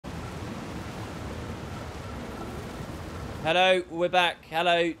Hello, we're back.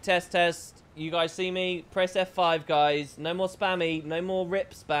 Hello, test, test. You guys see me? Press F5, guys. No more spammy. No more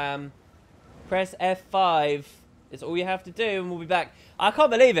rip spam. Press F5. It's all you have to do, and we'll be back. I can't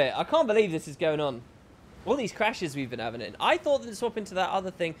believe it. I can't believe this is going on. All these crashes we've been having in. I thought that swap into that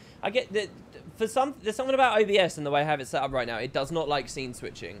other thing. I get that there's something about OBS and the way I have it set up right now. It does not like scene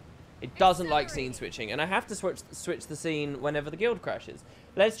switching. It doesn't like scene switching, and I have to switch the scene whenever the guild crashes.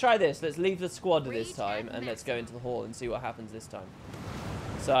 Let's try this. Let's leave the squad this time, and let's go into the hall and see what happens this time.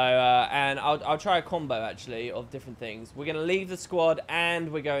 So, and I'll try a combo, actually, of different things. We're going to leave the squad,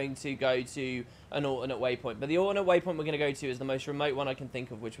 and we're going to go to an alternate waypoint. But the alternate waypoint we're going to go to is the most remote one I can think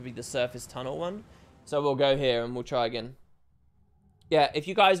of, which would be the surface tunnel one. So we'll go here, and we'll try again. Yeah, if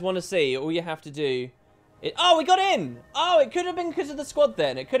you guys want to see, all you have to do... Oh, we got in! Oh, it could have been because of the squad,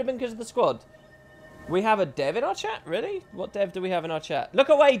 then. It could have been because of the squad. We have a dev in our chat? Really? What dev do we have in our chat? Look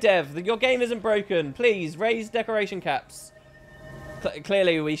away, dev. Your game isn't broken. Please, raise decoration caps.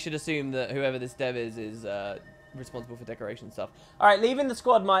 Clearly, we should assume that whoever this dev is responsible for decoration stuff. All right, leaving the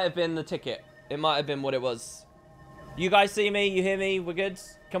squad might have been the ticket. It might have been what it was. You guys see me? You hear me? We're good?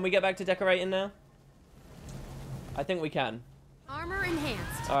 Can we get back to decorating now? I think we can. Armor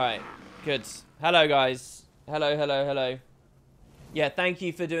enhanced. All right, good. Hello, guys. Hello, hello, hello. Yeah, thank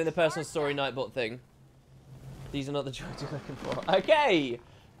you for doing the personal story Nightbot thing. These are not the droids you're looking for. Okay.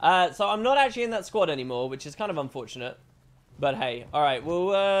 So I'm not actually in that squad anymore, which is kind of unfortunate. But hey, all right.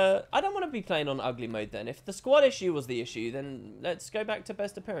 Well, I don't want to be playing on ugly mode then. If the squad issue was the issue, then let's go back to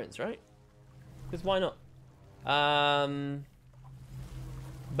best appearance, right? Because why not?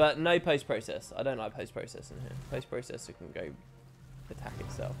 But no post-process. I don't like post-process in here. Post-processor can go attack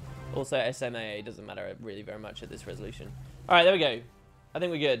itself. Also, SMAA doesn't matter really very much at this resolution. All right, there we go. I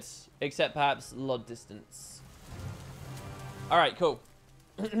think we're good. Except perhaps LOD distance. All right, cool.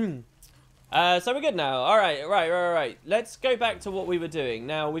 So we're good now. All right, right. Let's go back to what we were doing.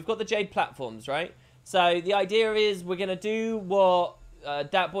 Now, we've got the Jade platforms, right? So the idea is we're going to do what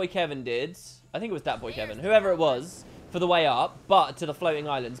Datboy Kevin did. I think it was Datboy Kevin. Whoever it was. For the way up, but to the floating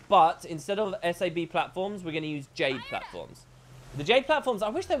islands. But instead of SAB platforms, we're going to use Jade platforms. The Jade platforms, I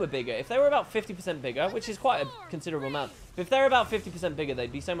wish they were bigger. If they were about 50% bigger, which is quite a considerable amount. If they're about 50% bigger,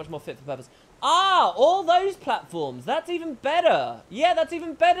 they'd be so much more fit for purpose. Ah, all those platforms. That's even better. Yeah, that's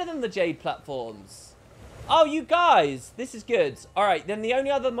even better than the Jade platforms. Oh, you guys, this is good. All right, then the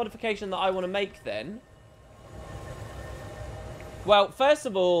only other modification that I want to make then... Well, first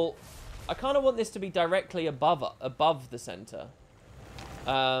of all... I kind of want this to be directly above the center.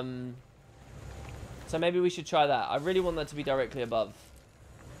 So maybe we should try that. I really want that to be directly above.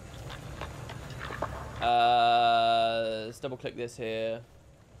 Let's double click this here.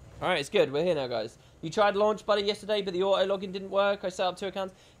 Alright, it's good. We're here now, guys. You tried Launch Buddy yesterday, but the auto login didn't work. I set up 2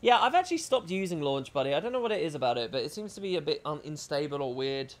 accounts. Yeah, I've actually stopped using Launch Buddy. I don't know what it is about it, but it seems to be a bit unstable or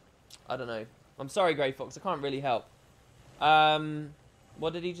weird. I don't know. I'm sorry, Grey Fox. I can't really help.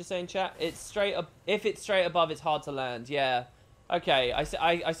 What did he just say in chat? It's straight up. If it's straight above, it's hard to land. Yeah. Okay.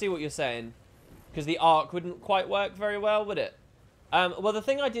 I see what you're saying. Because the arc wouldn't quite work very well, would it? Well, the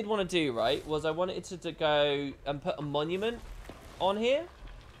thing I did want to do, right, was I wanted to go and put a monument on here,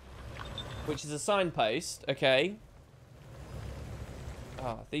 which is a signpost. Okay.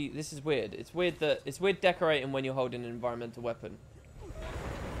 Oh, this is weird. It's weird decorating when you're holding an environmental weapon.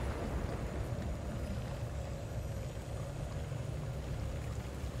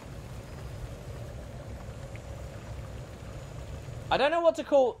 I don't know what to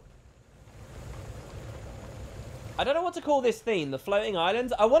call this theme. The floating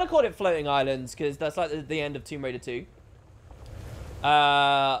islands. I want to call it floating islands because that's like the end of Tomb Raider 2.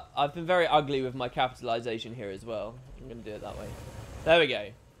 I've been very ugly with my capitalization here as well. I'm gonna do it that way. There we go.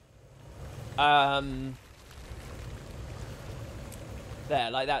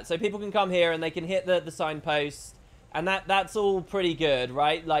 There, like that. So people can come here and they can hit the signpost, and that's all pretty good,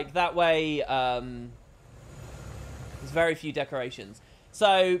 right? Like that way. There's very few decorations.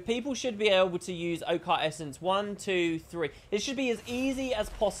 So people should be able to use Oak Heart Essence 1, 2, 3. It should be as easy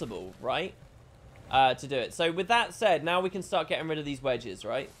as possible, right? To do it. So with that said, now we can start getting rid of these wedges,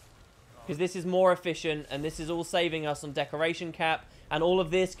 right? Because this is more efficient, and this is all saving us on decoration cap. And all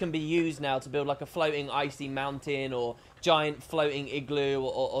of this can be used now to build like a floating icy mountain or giant floating igloo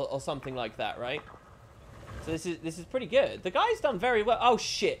or something like that, right? So this is pretty good. The guy's done very well. Oh,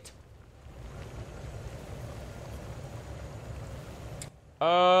 shit.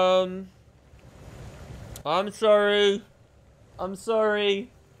 I'm sorry. I'm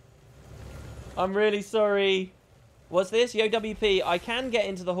sorry. I'm really sorry. What's this? Yo, WP. I can get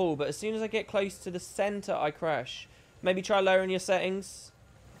into the hall, but as soon as I get close to the center, I crash. Maybe try lowering your settings.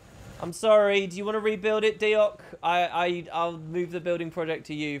 I'm sorry. Do you want to rebuild it, Deok? I'll move the building project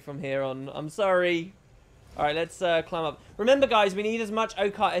to you from here on. I'm sorry. All right, let's climb up. Remember, guys, we need as much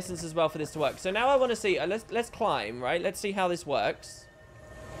Oak Heart essence as well for this to work. So now I want to see. Let's climb, right? Let's see how this works.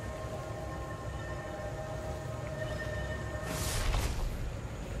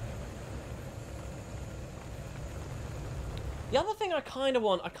 The other thing I kind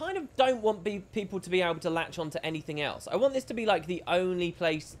of don't want people to be able to latch onto anything else. I want this to be like the only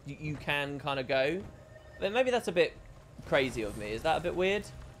place you can kind of go. But maybe that's a bit crazy of me. Is that a bit weird?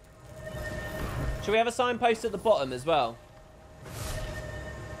 Should we have a signpost at the bottom as well?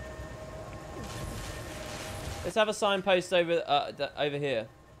 Let's have a signpost over here.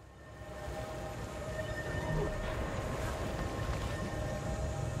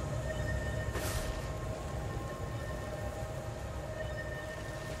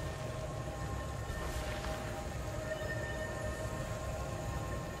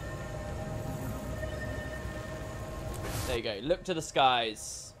 There you go. Look to the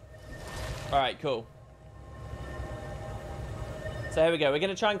skies. All right, cool. So here we go. We're going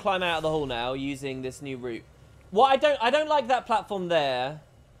to try and climb out of the hall now using this new route. What I don't like that platform there.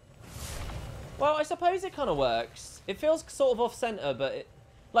 Well, I suppose it kind of works. It feels sort of off-center, but it,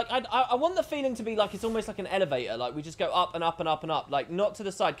 like I want the feeling to be like it's almost like an elevator. Like we just go up and up and up and up, like not to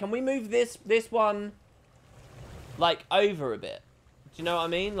the side. Can we move this one like over a bit? Do you know what I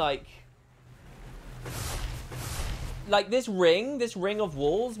mean? Like this ring of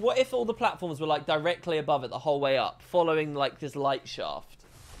walls, what if all the platforms were like directly above it the whole way up, following like this light shaft?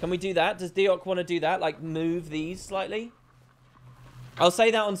 Can we do that? Does Deok want to do that? Like move these slightly? I'll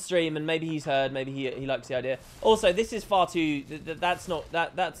say that on stream and maybe he's heard, maybe he likes the idea. Also, this is far too, that's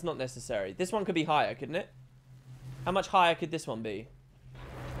not necessary. This one could be higher, couldn't it? How much higher could this one be?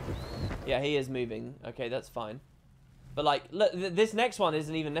 Yeah, he is moving. Okay, that's fine. But like, look, this next one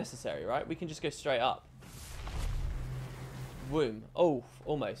isn't even necessary, right? We can just go straight up. Boom. Oh,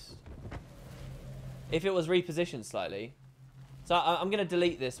 almost. If it was repositioned slightly. So I'm going to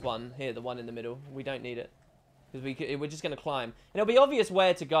delete this one here, the one in the middle. We don't need it. Because we're just going to climb. And it'll be obvious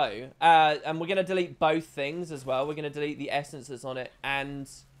where to go. And we're going to delete both things as well. We're going to delete the essence that's on it and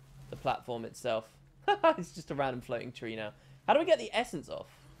the platform itself. It's just a random floating tree now. How do we get the essence off?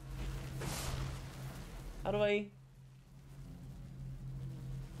 How do we...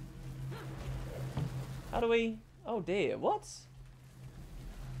 Oh dear, what?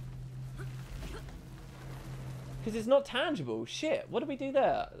 Because it's not tangible. Shit, what do we do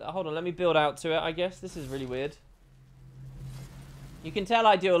there? Hold on, let me build out to it, I guess. This is really weird. You can tell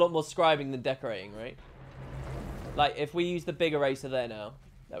I do a lot more scribing than decorating, right? Like, if we use the big eraser there now.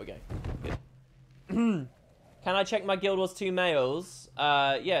 There we go. Good. Can I check my Guild Wars 2 mails?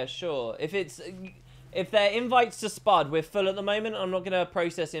 Yeah, sure. If they're invites to Spud, we're full at the moment. I'm not going to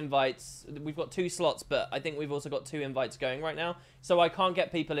process invites. We've got 2 slots, but I think we've also got 2 invites going right now. So I can't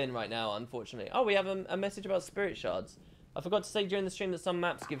get people in right now, unfortunately. Oh, we have a message about spirit shards. I forgot to say during the stream that some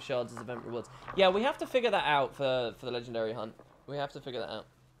maps give shards as event rewards. Yeah, we have to figure that out for the legendary hunt. We have to figure that out.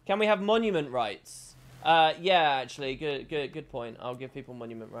 Can we have monument rights? Yeah, actually, good point. I'll give people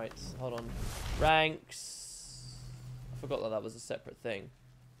monument rights. Hold on. Ranks. I forgot that was a separate thing.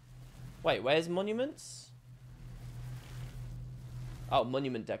 Wait, where's monuments? Oh,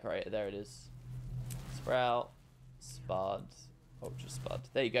 monument decorator. There it is. Sprout. Spud. Ultra Spud.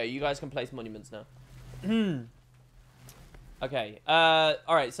 There you go. You guys can place monuments now. Okay.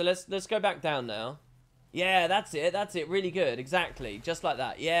 Alright, so let's go back down now. Yeah, that's it. That's it. Really good. Exactly. Just like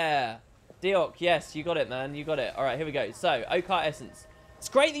that. Yeah. Deok, yes, you got it, man. You got it. Alright, here we go. So, Oak Heart Essence. It's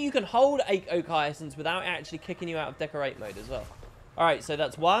great that you can hold Oak Heart Essence without actually kicking you out of decorate mode as well. Alright, so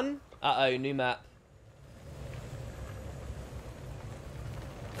that's 1. Uh-oh, new map.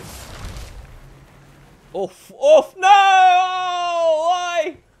 Oof, oof, no! Oh,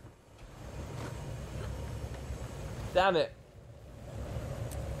 why? Damn it.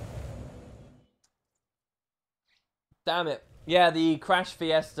 Damn it. Yeah, the Crash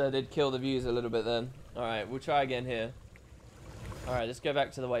Fiesta did kill the views a little bit then. Alright, we'll try again here. Alright, let's go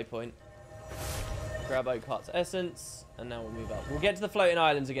back to the waypoint. Grab Oak Heart's Essence. And now we'll move up. We'll get to the floating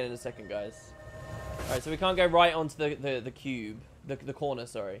islands again in a second, guys. Alright, so we can't go right onto the cube. The corner,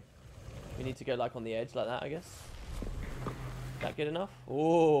 sorry. We need to go like on the edge like that, I guess. Is that good enough?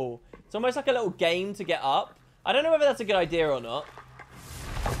 Oh, it's almost like a little game to get up. I don't know whether that's a good idea or not.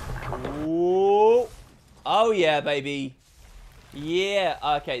 Ooh. Oh yeah, baby. Yeah.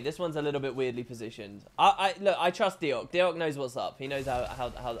 Okay, this one's a little bit weirdly positioned. Look, I trust Deok. Deok knows what's up. He knows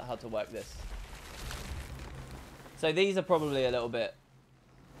how to work this. So these are probably a little bit...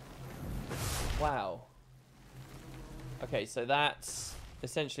 Wow. Okay, so that's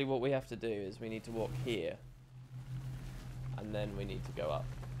essentially what we have to do is we need to walk here. And then we need to go up.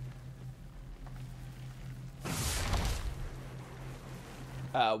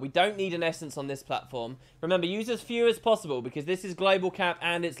 We don't need an essence on this platform. Remember, use as few as possible because this is global cap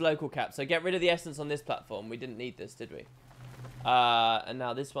and it's local cap. So get rid of the essence on this platform. We didn't need this, did we? And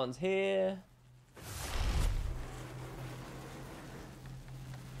now this one's here.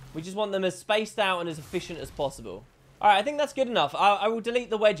 We just want them as spaced out and as efficient as possible. Alright, I think that's good enough. I will delete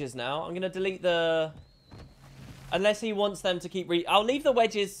the wedges now. I'm going to delete the... Unless he wants them to keep I'll leave the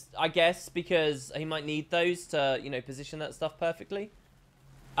wedges, I guess, because he might need those to, you know, position that stuff perfectly.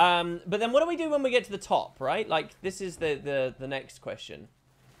 But then what do we do when we get to the top, right? Like, this is the next question.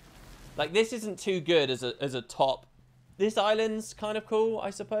 Like, this isn't too good as a top. This island's kind of cool,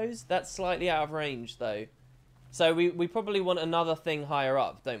 I suppose. That's slightly out of range, though. So we probably want another thing higher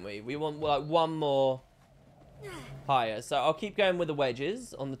up, don't we? We want, like, one more higher. So I'll keep going with the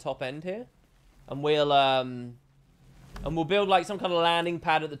wedges on the top end here. And we'll build, like, some kind of landing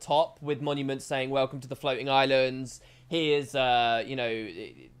pad at the top with monuments saying, welcome to the floating islands. Here's, you know,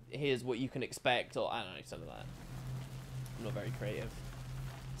 here's what you can expect. Or, I don't know, something like that. I'm not very creative.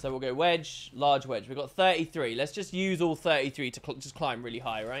 So we'll go wedge, large wedge. We've got 33. Let's just use all 33 to just climb really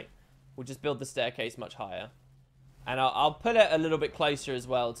high, right? We'll just build the staircase much higher. And I'll put it a little bit closer as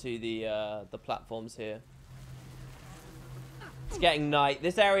well to the platforms here. It's getting night.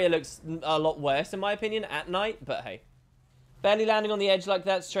 This area looks a lot worse, in my opinion, at night. But hey. Barely landing on the edge like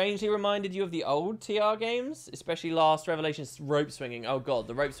that strangely reminded you of the old TR games. Especially Last Revelation's rope swinging. Oh god,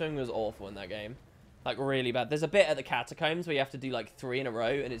 the rope swinging was awful in that game. Like, really bad. There's a bit at the catacombs where you have to do, like, 3 in a row.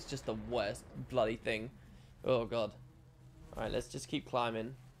 And it's just the worst bloody thing. Oh god. Alright, let's just keep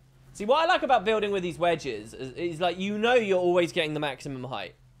climbing. See, what I like about building with these wedges is like, you know you're always getting the maximum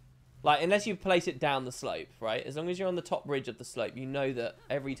height. Like, unless you place it down the slope, right? As long as you're on the top ridge of the slope, you know that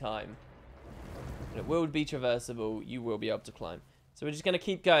every time it will be traversable, you will be able to climb. So we're just going to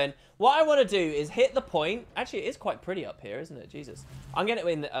keep going. What I want to do is hit the point. Actually, it is quite pretty up here, isn't it? Jesus. I'm getting it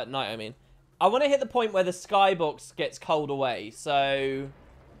in at night, I mean. I want to hit the point where the skybox gets cold away. So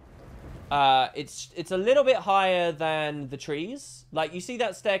it's a little bit higher than the trees. Like, you see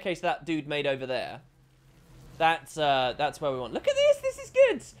that staircase that dude made over there? That's where we want. Look at this. This is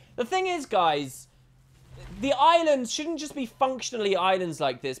good. The thing is, guys, the islands shouldn't just be functionally islands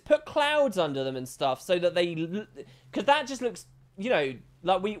like this. Put clouds under them and stuff so that they... Because that just looks, you know,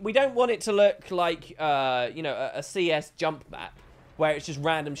 like we don't want it to look like, you know, a CS jump map where it's just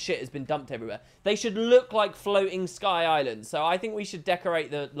random shit has been dumped everywhere. They should look like floating sky islands. So I think we should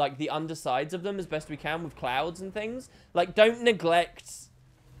decorate the undersides of them as best we can with clouds and things. Like, don't neglect,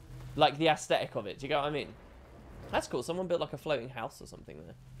 like, the aesthetic of it. Do you get what I mean? That's cool. Someone built, like, a floating house or something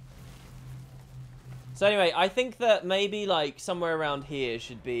there. So anyway, I think that maybe, like, somewhere around here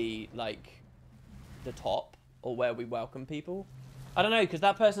should be, like, the top or where we welcome people. I don't know, because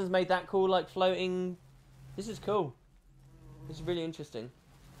that person's made that cool, like, floating... This is cool. This is really interesting.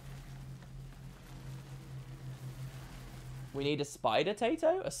 We need a spider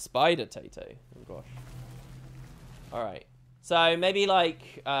tato? A spider tato. Oh, gosh. Alright. So, maybe,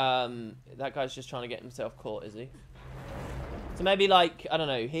 like, that guy's just trying to get himself caught, is he? So, maybe, like, I don't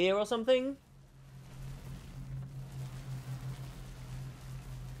know, here or something?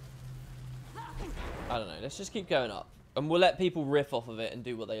 I don't know. Let's just keep going up. And we'll let people riff off of it and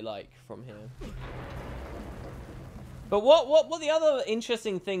do what they like from here. But what the other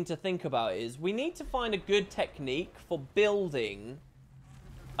interesting thing to think about is we need to find a good technique for building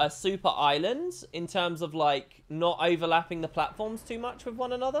a super island in terms of, like, not overlapping the platforms too much with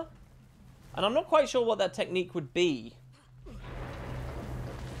one another. And I'm not quite sure what that technique would be.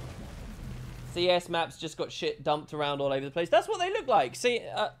 CS maps just got shit dumped around all over the place. That's what they look like. See,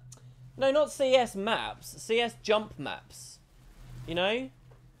 no, not CS maps. CS jump maps. You know?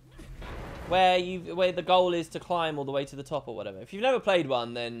 Where the goal is to climb all the way to the top or whatever. If you've never played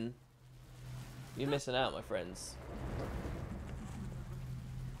one, then you're missing out, my friends.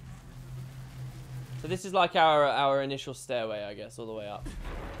 So this is like our initial stairway, I guess, all the way up.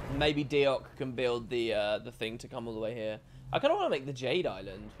 Maybe Deok can build the thing to come all the way here. I kind of want to make the Jade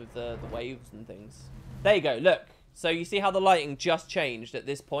Island with the waves and things. There you go. Look. So you see how the lighting just changed at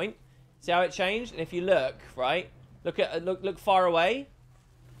this point? See how it changed? And if you look, right? Look far away.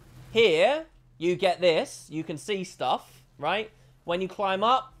 Here, you get this. You can see stuff, right? When you climb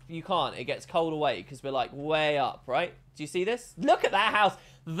up, you can't. It gets cold away because we're, like, way up, right? Do you see this? Look at that house.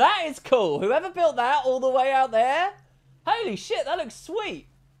 That is cool. Whoever built that all the way out there, holy shit, that looks sweet.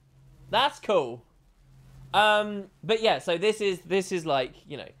 That's cool. But yeah, so this is like,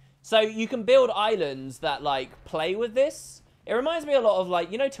 you know. So you can build islands that, like, play with this. It reminds me a lot of, like,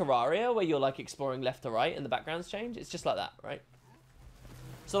 you know Terraria, where you're, like, exploring left to right and the backgrounds change? It's just like that, right?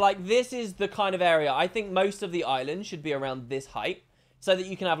 So, like, this is the kind of area. I think most of the island should be around this height, so that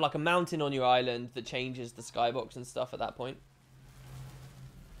you can have, like, a mountain on your island that changes the skybox and stuff at that point.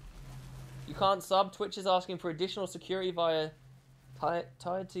 You can't sub. Twitch is asking for additional security via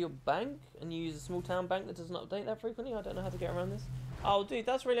tied to your bank, and you use a small town bank that doesn't update that frequently. I don't know how to get around this. Oh, dude,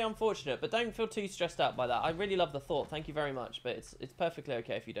 that's really unfortunate, but don't feel too stressed out by that. I really love the thought. Thank you very much, but it's perfectly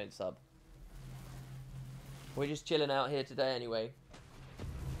okay if you don't sub. We're just chilling out here today anyway.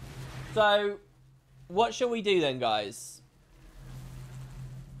 So, what shall we do then, guys?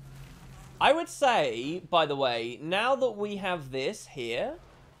 I would say, by the way, now that we have this here,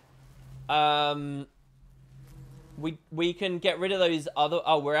 we can get rid of those other...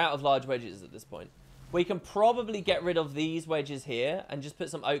 Oh, we're out of large wedges at this point. We can probably get rid of these wedges here and just put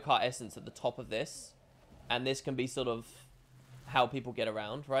some oak heart essence at the top of this. And this can be sort of how people get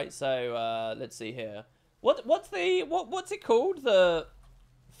around, right? So, let's see here. What's it called? The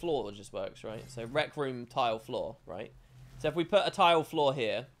floor just works, right? So, rec room tile floor, right? So, if we put a tile floor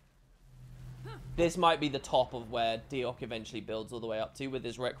here, this might be the top of where Deok eventually builds all the way up to with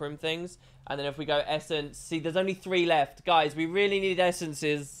his rec room things. And then if we go essence... See, there's only 3 left. Guys, we really need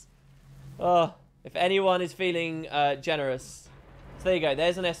essences. Oh, if anyone is feeling generous. So there you go.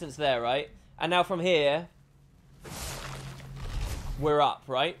 There's an essence there, right? And now from here, we're up,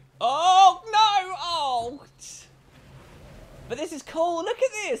 right? Oh, no! Oh! But this is cool. Look at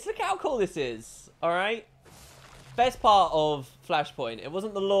this. Look how cool this is. All right? Best part of Flashpoint. It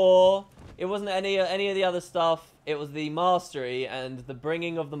wasn't the lore. It wasn't any of the other stuff. It was the mastery and the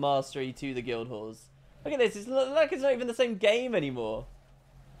bringing of the mastery to the guild halls. Look at this. It's like it's not even the same game anymore.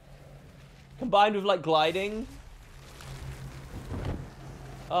 Combined with, like, gliding.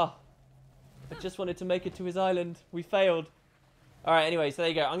 Oh. I just wanted to make it to his island. We failed. Alright, anyway, so there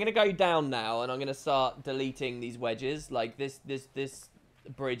you go. I'm going to go down now, and I'm going to start deleting these wedges. Like, this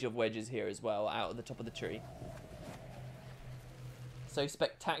bridge of wedges here as well, out of the top of the tree. So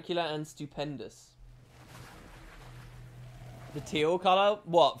spectacular and stupendous. The teal color?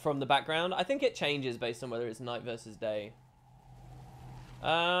 What, from the background? I think it changes based on whether it's night versus day.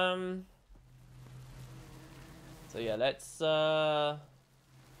 So yeah, let's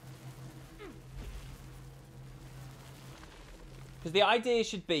because the idea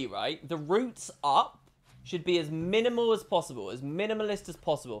should be, right, the routes up should be as minimal as possible, as minimalist as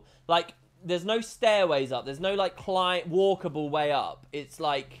possible. Like, there's no stairways up. There's no, like, walkable way up. It's,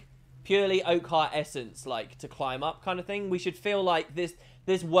 like, purely oak heart essence, like, to climb up kind of thing. We should feel like this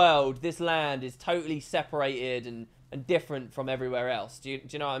world, this land is totally separated and different from everywhere else. Do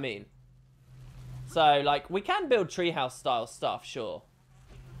you know what I mean? So, like, we can build treehouse style stuff, sure.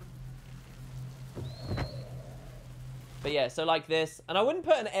 But yeah, so like this. And I wouldn't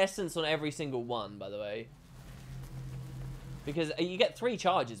put an essence on every single one, by the way. Because you get 3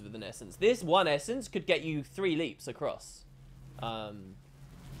 charges with an essence. This one essence could get you 3 leaps across. But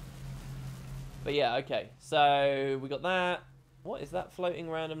yeah, okay. So we got that. What is that floating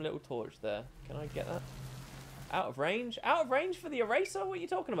random little torch there? Can I get that? Out of range? Out of range for the eraser? What are you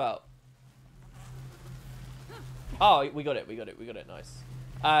talking about? Oh, we got it. We got it. We got it. Nice.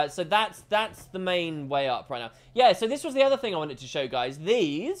 So that's the main way up right now. Yeah, so this was the other thing I wanted to show, guys.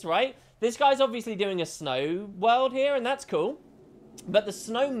 These, right? This guy's obviously doing a snow world here, and that's cool. But the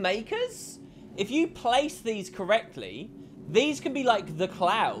snow makers, if you place these correctly, these can be like the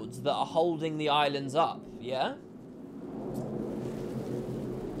clouds that are holding the islands up, yeah?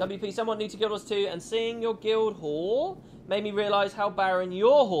 WP, someone new to Guild Wars 2, and seeing your guild hall made me realise how barren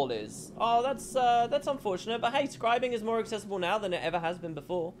your hall is. Oh, that's unfortunate, but hey, scribing is more accessible now than it ever has been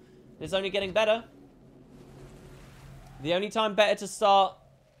before. It's only getting better. The only time better to start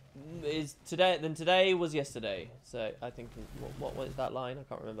is today was yesterday. So I think what was that line? I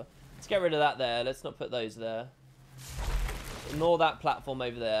can't remember. Let's get rid of that there. Let's not put those there. Ignore that platform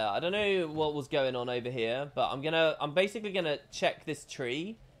over there. I don't know what was going on over here, but I'm basically gonna check this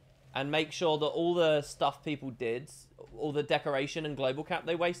tree and make sure that all the stuff people did, all the decoration and global cap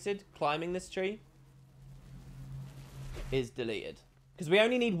they wasted climbing this tree is deleted. Because we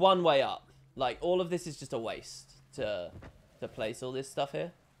only need one way up. Like, all of this is just a waste to place all this stuff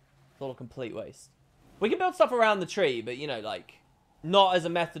here. It's all a complete waste. We can build stuff around the tree, but, you know, like, not as a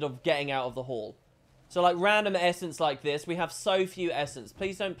method of getting out of the hall. So, like, random essence like this. We have so few essence.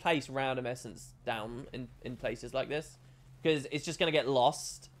 Please don't place random essence down in places like this. Because it's just going to get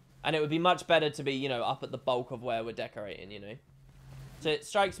lost. And it would be much better to be, you know, up at the bulk of where we're decorating, you know. So it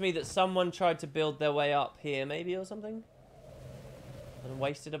strikes me that someone tried to build their way up here, maybe, or something. And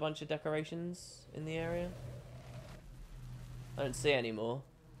wasted a bunch of decorations in the area. I don't see any more.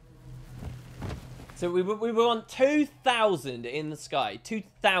 So we want 2,000 in the sky.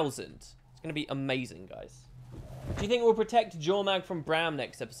 2,000. It's going to be amazing, guys. Do you think we'll protect Jormag from Bram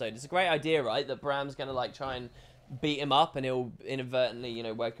next episode? It's a great idea, right? That Bram's going to, like, try and beat him up and he'll inadvertently, you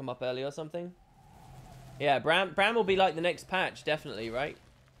know, wake him up early or something. Yeah, Bram will be like the next patch, definitely, right?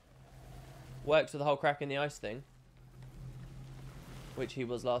 Works with the whole crack in the ice thing. Which he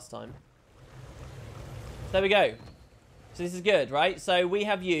was last time. There we go. So this is good, right? So we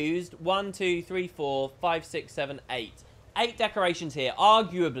have used 1, 2, 3, 4, 5, 6, 7, 8. 8 decorations here.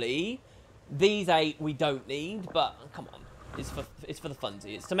 Arguably, these 8 we don't need, but come on. It's for the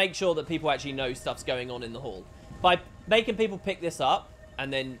funsy. It's to make sure that people actually know stuff's going on in the hall. By making people pick this up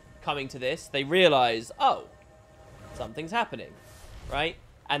and then coming to this, they realise, oh, something's happening, right?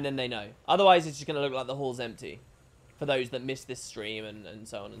 And then they know. Otherwise, it's just going to look like the hall's empty for those that missed this stream and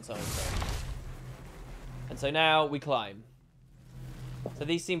so on and so on and so on. And so now we climb. So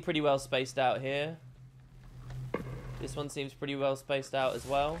these seem pretty well spaced out here. This one seems pretty well spaced out as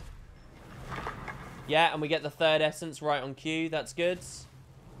well. Yeah, and we get the 3rd essence right on cue. That's good.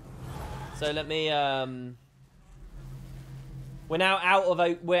 So let me... We're now out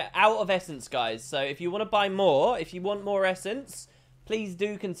of essence, guys. So if you want to buy more, if you want more essence, please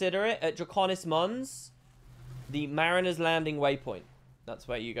do consider it at Draconis Mons, the Mariner's Landing waypoint. That's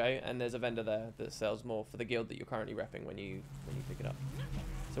where you go, and there's a vendor there that sells more for the guild that you're currently repping when you pick it up.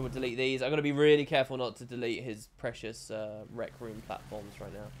 So we'll delete these. I've got to be really careful not to delete his precious rec room platforms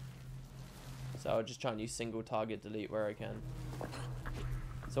right now. So I'll just try and use single target delete where I can.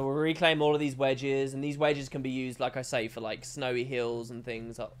 So we'll reclaim all of these wedges, and these wedges can be used, like I say, for like snowy hills and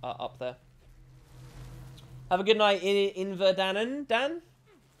things up there. Have a good night in Verdanen, Dan.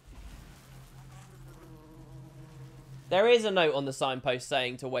 There is a note on the signpost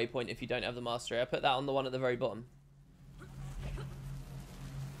saying to waypoint if you don't have the mastery. I put that on the one at the very bottom.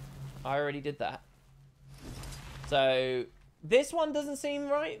 I already did that. So this one doesn't seem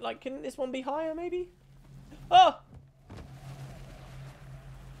right. Like, can this one be higher maybe? Oh!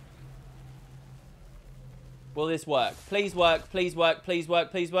 Will this work? Please work, please work, please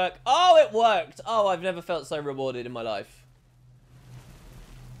work, please work. Oh, it worked! Oh, I've never felt so rewarded in my life.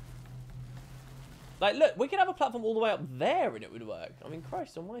 Like, look, we could have a platform all the way up there and it would work. I mean,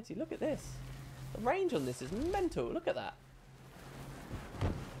 Christ almighty, look at this. The range on this is mental. Look at that.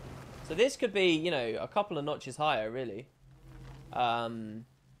 So this could be, you know, a couple of notches higher, really. And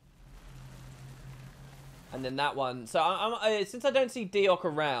then that one. So since I don't see Deok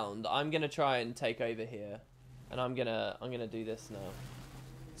around, I'm going to try and take over here. And I'm gonna do this now.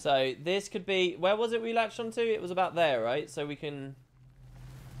 So this could be, where was it we latched onto? It was about there, right? So we can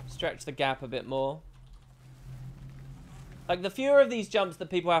stretch the gap a bit more. Like, the fewer of these jumps that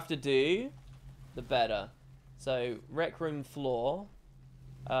people have to do, the better. So rec room floor.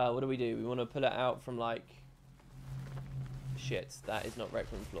 What do? We want to pull it out from, like, shit. That is not rec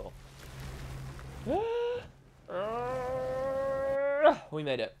room floor. We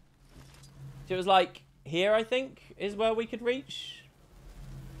made it. So it was like here, I think, is where we could reach.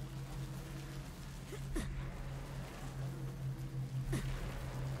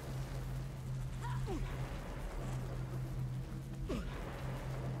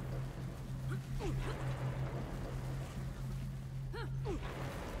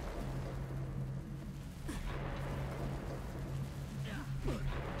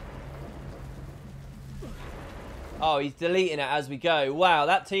 Oh, he's deleting it as we go. Wow,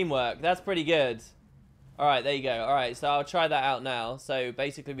 that teamwork. That's pretty good. Alright, there you go. Alright, so I'll try that out now. So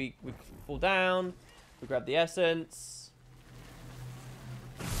basically we fall down. We grab the essence.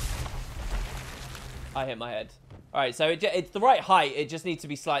 I hit my head. Alright, so it's the right height. It just needs to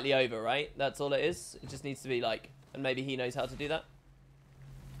be slightly over, right? That's all it is. It just needs to be like... And maybe he knows how to do that.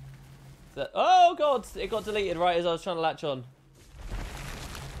 So, oh, God. It got deleted right as I was trying to latch on.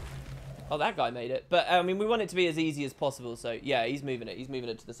 Oh, that guy made it. But, I mean, we want it to be as easy as possible. So, yeah, he's moving it. He's moving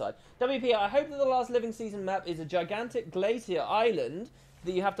it to the side. WP, I hope that the last Living Season map is a gigantic glacier island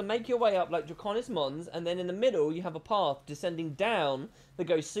that you have to make your way up like Draconis Mons. And then in the middle, you have a path descending down that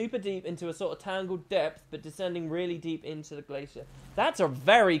goes super deep into a sort of tangled depth, but descending really deep into the glacier. That's a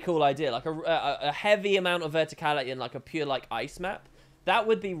very cool idea. Like a heavy amount of verticality and like a pure, like, ice map. That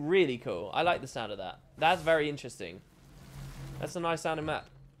would be really cool. I like the sound of that. That's very interesting. That's a nice sounding map.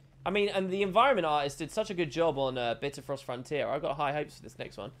 I mean, and the environment artist did such a good job on Bitterfrost Frontier. I've got high hopes for this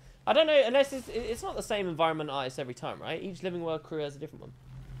next one. I don't know, unless it's not the same environment artist every time, right? Each Living World crew has a different one.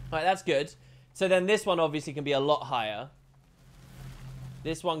 All right, that's good. So then this one obviously can be a lot higher.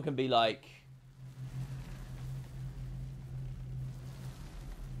 This one can be like...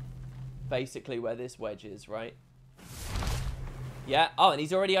 basically where this wedge is, right? Yeah. Oh, and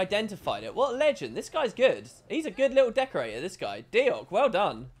he's already identified it. What a legend. This guy's good. He's a good little decorator, this guy. Diok, well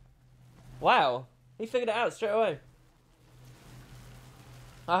done. Wow. He figured it out straight away.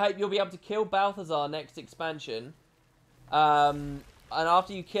 I hope you'll be able to kill Balthazar next expansion. And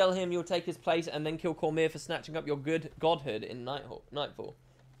after you kill him, you'll take his place and then kill Cormyr for snatching up your good godhood in Nightfall.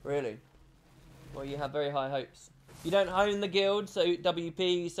 Really? Well, you have very high hopes. You don't own the guild, so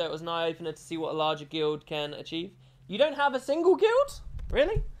WP, so it was an eye-opener to see what a larger guild can achieve. You don't have a single guild?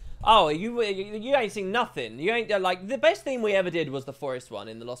 Really? Oh, you ain't seen nothing. You ain't, like, the best theme we ever did was the forest one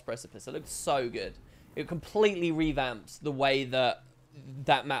in the Lost Precipice. It looked so good. It completely revamps the way that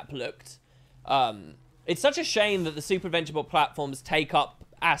map looked. It's such a shame that the Super Adventure Mod platforms take up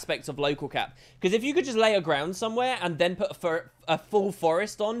aspects of local cap. Because if you could just lay a ground somewhere and then put a full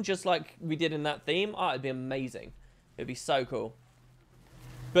forest on, just like we did in that theme, oh, it'd be amazing. It'd be so cool.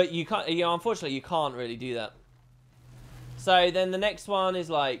 But you can't, unfortunately, you can't really do that. So then the next one is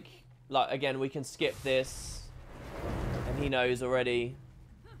like again, we can skip this. And he knows already.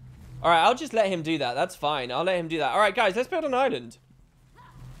 Alright, I'll just let him do that. That's fine. I'll let him do that. Alright, guys, let's build an island.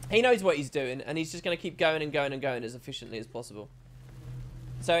 He knows what he's doing, and he's just going to keep going and going and going as efficiently as possible.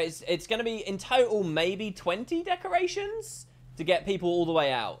 So it's going to be, in total, maybe 20 decorations to get people all the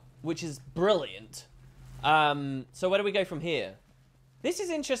way out, which is brilliant. So where do we go from here? This is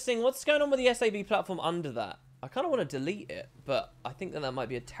interesting. What's going on with the SAB platform under that? I kind of want to delete it, but I think that might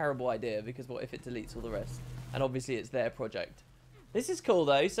be a terrible idea, because what if it deletes all the rest? And obviously it's their project. This is cool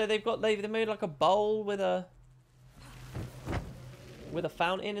though. So they've made like a bowl with a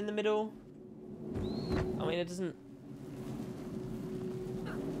fountain in the middle. I mean, it doesn't.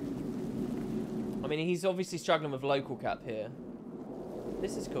 I mean, he's obviously struggling with local cap here.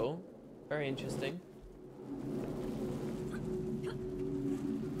 This is cool. Very interesting.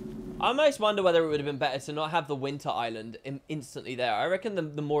 I almost wonder whether it would have been better to not have the winter island instantly there. I reckon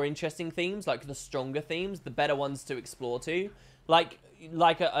the more interesting themes, like the stronger themes, the better ones to explore to, like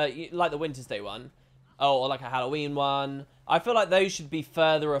the Winter's Day one, or like a Halloween one. I feel like those should be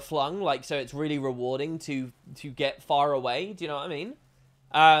further aflung, like so it's really rewarding to get far away. Do you know what I mean?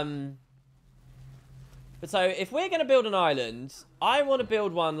 But so if we're gonna build an island, I want to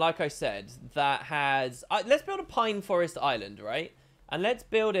build one, like I said, that has. Let's build a pine forest island, right? And let's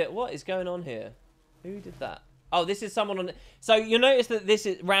build it. What is going on here? Who did that? Oh, this is someone on... So you'll notice that this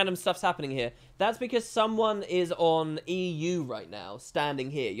is random stuff's happening here. That's because someone is on EU right now,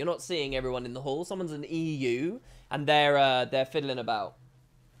 standing here. You're not seeing everyone in the hall. Someone's in EU, and they're fiddling about.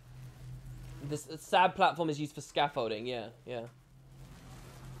 This SAB platform is used for scaffolding. Yeah, yeah.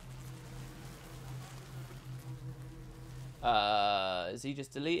 Has he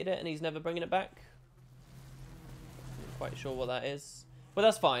just deleted it and he's never bringing it back? Quite sure what that is, but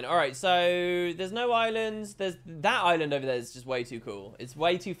that's fine. All right, so there's no islands. There's that island over there is just way too cool. It's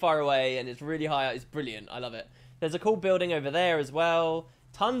way too far away and it's really high. It's brilliant. I love it. There's a cool building over there as well.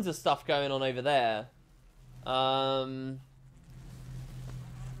 Tons of stuff going on over there. Well,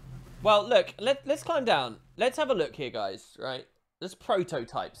 look, let's climb down. Let's have a look here, guys. Right, let's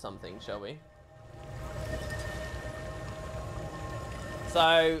prototype something, shall we?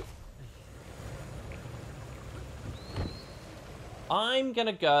 So I'm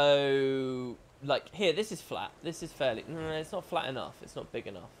gonna go like here. This is flat. This is fairly. No, it's not flat enough. It's not big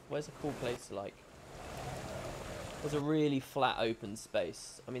enough. Where's a cool place to like? There's a really flat open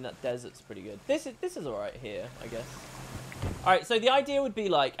space. I mean, that desert's pretty good. This is all right here, I guess. All right. So the idea would be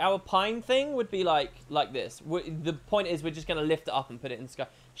like our pine thing would be like this. The point is we're just gonna lift it up and put it in the sky.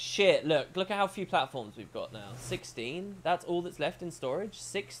 Shit! Look at how few platforms we've got now. 16. That's all that's left in storage.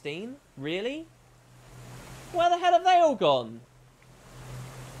 16. Really? Where the hell have they all gone?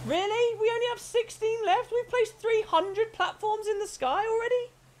 Really? We only have 16 left? We've placed 300 platforms in the sky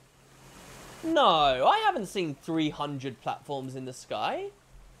already? No, I haven't seen 300 platforms in the sky.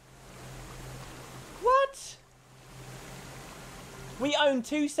 What? We own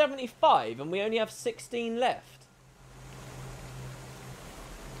 275 and we only have 16 left.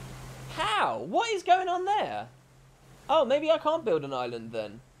 How? What is going on there? Oh, maybe I can't build an island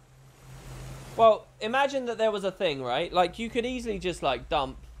then. Well, imagine that there was a thing, right? Like, you could easily just, like,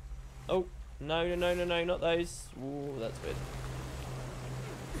 dump... Oh, no, not those. Ooh, that's weird.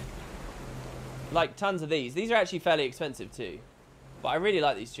 Like, tons of these. These are actually fairly expensive, too. But I really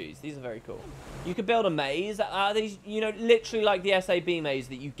like these trees. These are very cool. You could build a maze. These, you know, literally like the SAB maze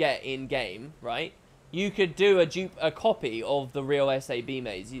that you get in-game, right? You could do a copy of the real SAB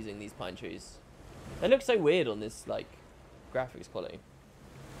maze using these pine trees. They look so weird on this, like, graphics quality.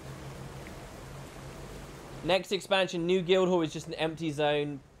 Next expansion, new guild hall is just an empty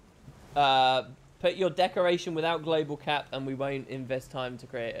zone. Put your decoration without global cap, and we won't invest time to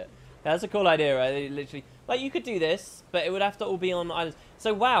create it. That's a cool idea, right? Literally, like, you could do this, but it would have to all be on islands.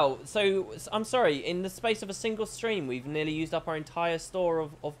 So, wow. So, I'm sorry. In the space of a single stream, we've nearly used up our entire store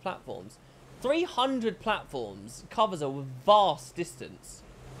of platforms. 300 platforms covers a vast distance.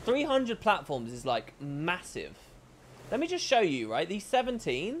 300 platforms is, like, massive. Let me just show you, right? These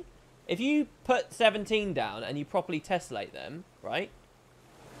 17, if you put 17 down and you properly tessellate them, right?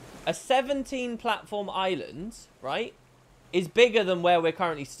 A 17 platform island, right, is bigger than where we're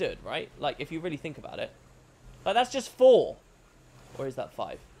currently stood, right? Like, if you really think about it. Like, that's just 4. Or is that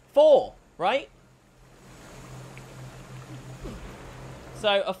 5? 4, right?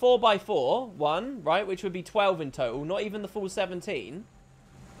 So, a 4x4, 1, right, which would be 12 in total, not even the full 17.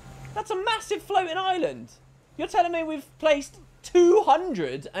 That's a massive floating island. You're telling me we've placed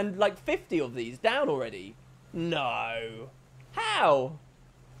 250 of these down already? No. How?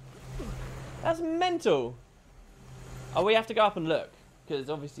 That's mental. Oh, we have to go up and look, because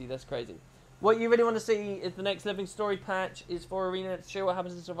obviously that's crazy. What you really want to see is the next Living Story patch is for Arena to show what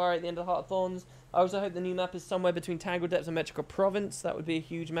happens in Silvara at the end of Heart of Thorns. I also hope the new map is somewhere between Tangled Depths and Metrica Province. That would be a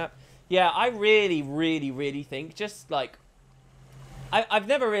huge map. Yeah, I really, really, really think just like... I've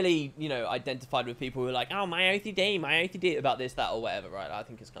never really, you know, identified with people who are like, oh, my OCD about this, that, or whatever, right? I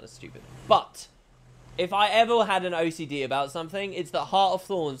think it's kind of stupid. But... if I ever had an OCD about something, it's that Heart of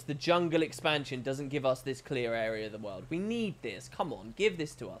Thorns, the jungle expansion, doesn't give us this clear area of the world. We need this. Come on, give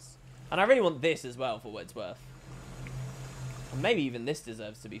this to us. And I really want this as well, for what it's worth. And maybe even this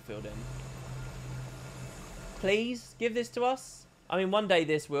deserves to be filled in. Please, give this to us. I mean, one day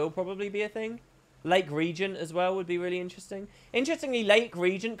this will probably be a thing. Lake Regent as well would be really interesting. Interestingly, Lake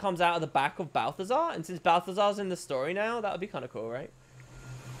Regent comes out of the back of Balthazar. And since Balthazar's in the story now, that would be kind of cool, right?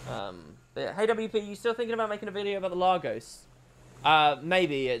 But yeah, hey WP, you still thinking about making a video about the Lagos?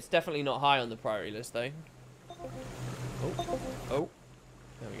 Maybe. It's definitely not high on the priority list, though. Oh.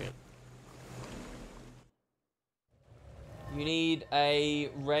 There we go. You need a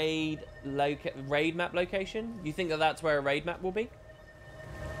raid map location? You think that that's where a raid map will be?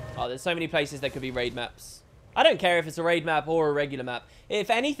 Oh, there's so many places there could be raid maps. I don't care if it's a raid map or a regular map. If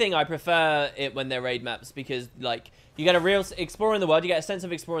anything, I prefer it when they're raid maps because, like, you get a real exploring the world. You get a sense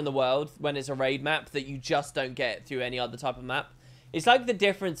of exploring the world when it's a raid map that you just don't get through any other type of map. It's like the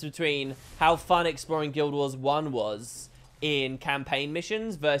difference between how fun exploring Guild Wars 1 was in campaign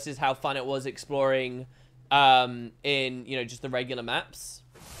missions versus how fun it was exploring in, you know, just the regular maps.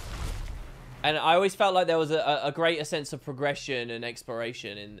 And I always felt like there was a greater sense of progression and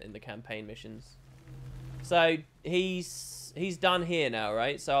exploration in the campaign missions. So he's done here now,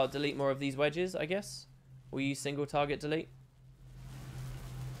 right? So I'll delete more of these wedges, I guess. We'll use single target delete.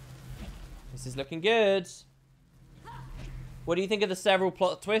 This is looking good. What do you think of the several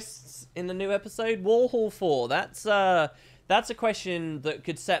plot twists in the new episode? Warhol 4. That's a question that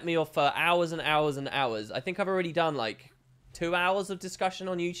could set me off for hours and hours and hours. I think I've already done like 2 hours of discussion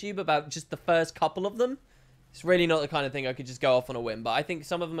on YouTube about just the first couple of them. It's really not the kind of thing I could just go off on a whim, but I think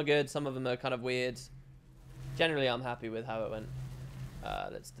some of them are good, some of them are kind of weird. Generally, I'm happy with how it went.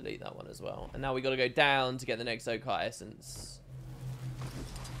 Let's delete that one as well. And now we got to go down to get the next Oak-Heart Essence.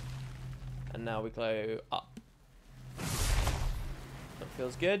 And now we go up. That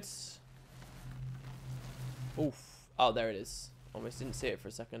feels good. Oof. Oh, there it is. Almost didn't see it for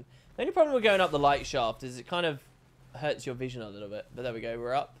a second. The only problem with going up the light shaft is it kind of hurts your vision a little bit. But there we go.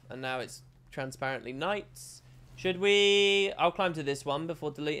 We're up. And now it's transparently night. Should we... I'll climb to this one before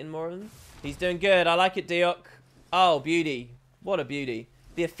deleting more of them. He's doing good. I like it, Diok. Oh, beauty. What a beauty.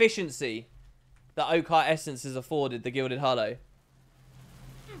 The efficiency that Oak-Heart Essence has afforded the Gilded Hollow.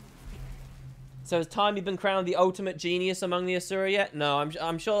 So has Timey been crowned the ultimate genius among the Asura yet? No,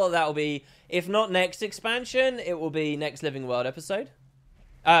 I'm sure that will be, if not next expansion, it will be next Living World episode.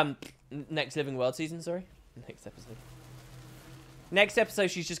 Next Living World season, sorry. Next episode. Next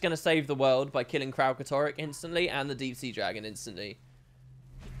episode, she's just going to save the world by killing Kralkatorrik instantly and the Deep Sea Dragon instantly.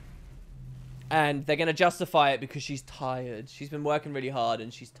 And they're going to justify it because she's tired. She's been working really hard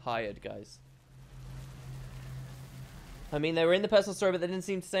and she's tired, guys. I mean, they were in the personal story, but they didn't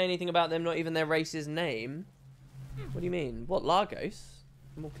seem to say anything about them, not even their race's name. What do you mean? What, Lagos?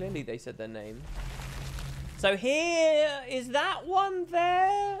 Well, clearly they said their name. So here, is that one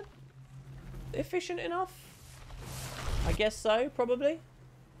there efficient enough? I guess so, probably.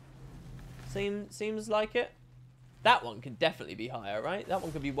 Seems like it. That one could definitely be higher, right? That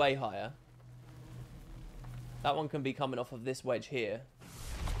one could be way higher. That one can be coming off of this wedge here.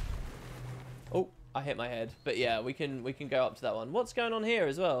 Oh, I hit my head. But yeah, we can go up to that one. What's going on here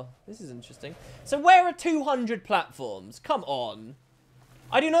as well? This is interesting. So where are 200 platforms? Come on.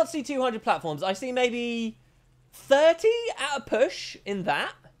 I do not see 200 platforms. I see maybe 30 at a push in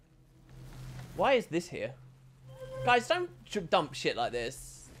that. Why is this here? Guys, don't dump shit like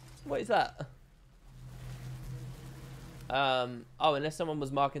this. What is that? Oh, unless someone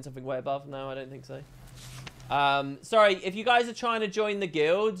was marking something way above. No, I don't think so. Sorry, if you guys are trying to join the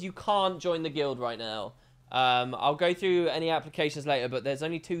guild, you can't join the guild right now. I'll go through any applications later, but there's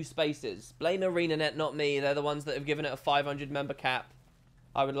only 2 spaces. Blame ArenaNet, not me. They're the ones that have given it a 500 member cap.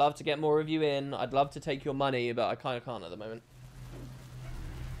 I would love to get more of you in. I'd love to take your money, but I kind of can't at the moment.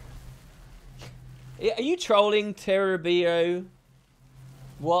 Are you trolling Terabio?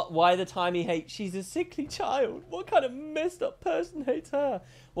 What? Why the time he hates? She's a sickly child. What kind of messed up person hates her?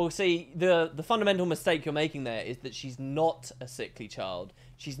 Well, see, the fundamental mistake you're making there is that she's not a sickly child.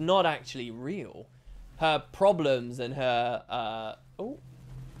 She's not actually real. Her problems and her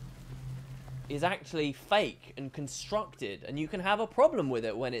is actually fake and constructed, and you can have a problem with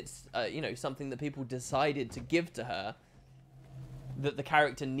it when it's you know, something that people decided to give to her, that the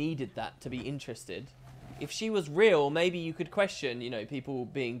character needed that to be interested. If she was real, maybe you could question, you know, people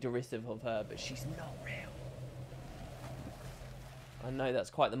being derisive of her, but she's not real. I know that's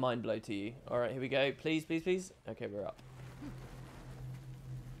quite the mind blow to you. All right, here we go. Please, please, please. Okay, we're up.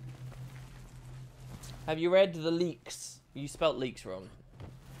 Have you read the leaks? You spelt leaks wrong.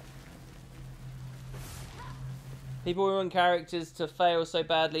 People who want characters to fail so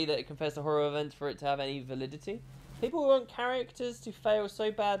badly that it compares to horror events for it to have any validity. People who want characters to fail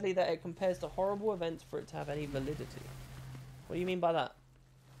so badly that it compares to horrible events for it to have any validity. What do you mean by that?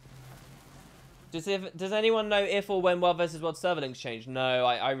 Does anyone know if or when World vs. World server links change? No,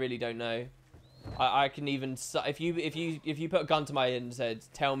 I really don't know. I can even, if you put a gun to my head and said,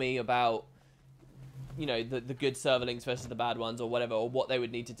 tell me about, you know, the good server links versus the bad ones or whatever, or what they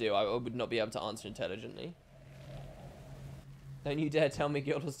would need to do, I would not be able to answer intelligently. Don't you dare tell me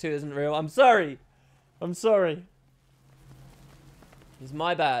Guild Wars 2 isn't real. I'm sorry. I'm sorry. It's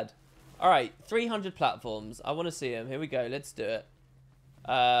my bad. Alright, 300 platforms. I want to see them. Here we go. Let's do it.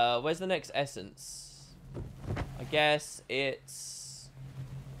 Where's the next essence? I guess it's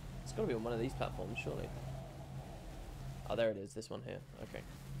got to be on one of these platforms, surely. Oh, there it is. This one here.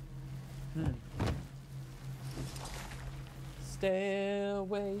 Okay. Stay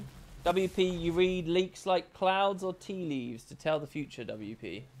away. WP, you read leaks like clouds or tea leaves to tell the future,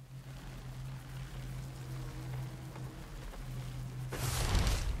 WP.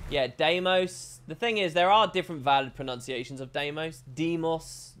 Yeah, Deimos. The thing is, there are different valid pronunciations of Deimos.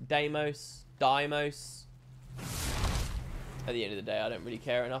 Demos, Deimos, Deimos. At the end of the day, I don't really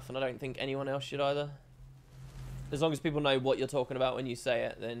care enough, and I don't think anyone else should either. As long as people know what you're talking about when you say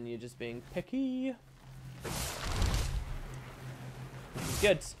it, then you're just being picky.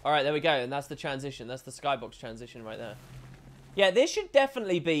 Good. Alright, there we go. And that's the transition. That's the skybox transition right there. Yeah, this should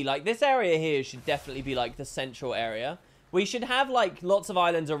definitely be, like, this area here should definitely be, like, the central area. We should have, like, lots of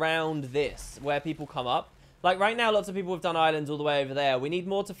islands around this where people come up. Like, right now, lots of people have done islands all the way over there. We need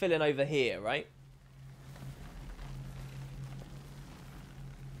more to fill in over here, right?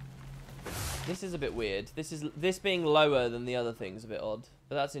 This is a bit weird. This being lower than the other thing's a bit odd.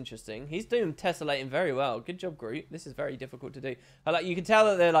 But that's interesting. He's doing tessellating very well. Good job, Groot. This is very difficult to do. Like, you can tell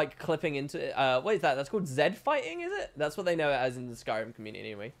that they're, like, clipping into it. What is that? That's called Zed fighting, is it? That's what they know it as in the Skyrim community,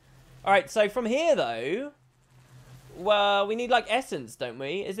 anyway. Alright, so from here, though... Well, we need, like, essence, don't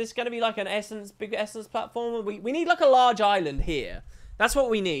we? Is this going to be, like, an essence, big essence platform? We need, like, a large island here. That's what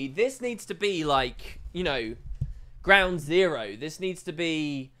we need. This needs to be, like, you know, ground zero. This needs to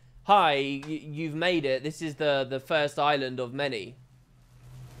be, hi, you've made it. This is the first island of many.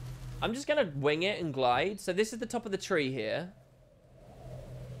 I'm just going to wing it and glide. So this is the top of the tree here.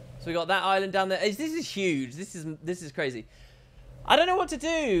 So we got that island down there. This is huge. This is crazy. I don't know what to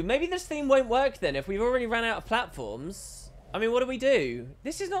do. Maybe this theme won't work then if we've already ran out of platforms. I mean, what do we do?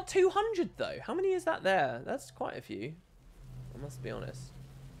 This is not 200 though. How many is that there? That's quite a few. I must be honest.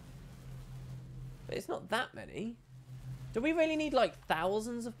 But it's not that many. Do we really need like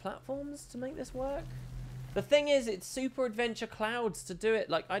thousands of platforms to make this work? The thing is, it's Super Adventure Clouds to do it.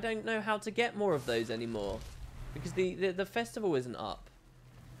 Like, I don't know how to get more of those anymore. Because the festival isn't up.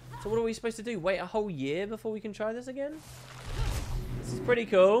 So what are we supposed to do? Wait a whole year before we can try this again? This is pretty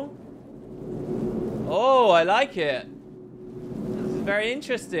cool. Oh, I like it. This is very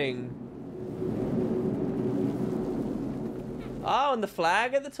interesting. Oh, and the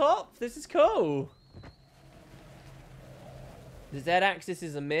flag at the top. This is cool. The Z-axis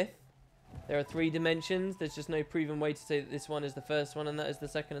is a myth. There are 3 dimensions. There's just no proven way to say that this one is the first one and that is the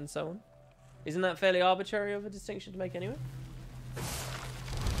second and so on. Isn't that fairly arbitrary of a distinction to make anyway?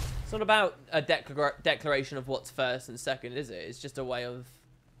 It's not about a declaration of what's first and second, is it? It's just a way of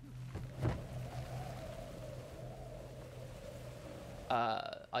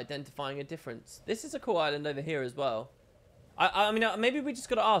identifying a difference. This is a cool island over here as well. I mean, maybe we just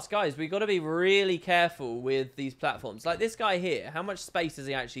got to ask, guys, we got to be really careful with these platforms. Like this guy here, how much space has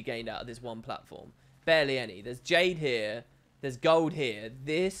he actually gained out of this one platform? Barely any. There's jade here. There's gold here.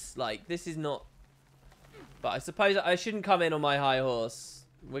 This is not... But I suppose I shouldn't come in on my high horse.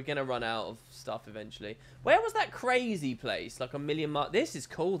 We're going to run out of stuff eventually. Where was that crazy place? Like a million miles... This is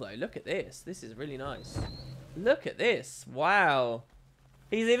cool, though. Look at this. This is really nice. Look at this. Wow.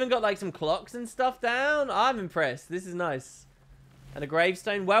 He's even got, like, some clocks and stuff down. I'm impressed. This is nice. And a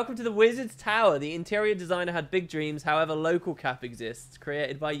gravestone. Welcome to the Wizard's Tower. The interior designer had big dreams. However, local cap exists.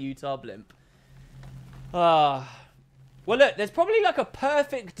 Created by Utah Blimp. Ah... Well, look, there's probably like a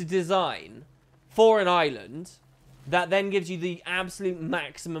perfect design for an island that then gives you the absolute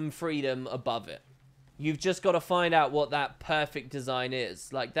maximum freedom above it. You've just got to find out what that perfect design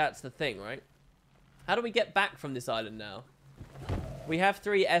is. Like, that's the thing, right? How do we get back from this island now? We have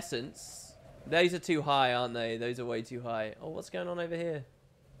 3 essence. Those are too high, aren't they? Those are way too high. Oh, what's going on over here?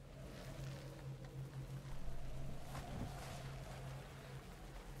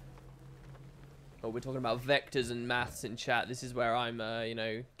 Oh, we're talking about vectors and maths in chat. This is where I'm, you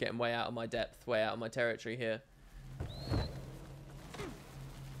know, getting way out of my depth, way out of my territory here.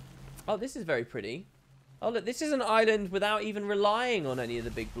 Oh, this is very pretty. Oh, look, this is an island without even relying on any of the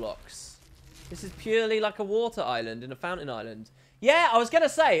big blocks. This is purely like a water island and a fountain island. Yeah, I was going to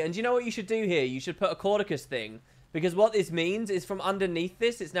say, and do you know what you should do here? You should put a Cordicus thing. Because what this means is from underneath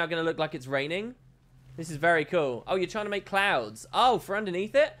this, it's now going to look like it's raining. This is very cool. Oh, you're trying to make clouds. Oh, for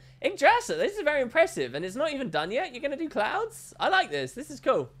underneath it? Yggdrasil, this is very impressive, and it's not even done yet. You're going to do clouds? I like this. This is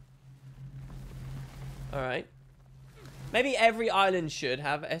cool. All right. Maybe every island should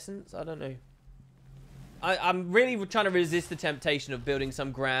have essence. I don't know. I'm really trying to resist the temptation of building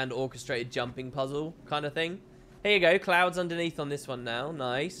some grand orchestrated jumping puzzle kind of thing. Here you go. Clouds underneath on this one now.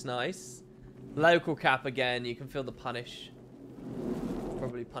 Nice, nice. Local cap again. You can feel the punish.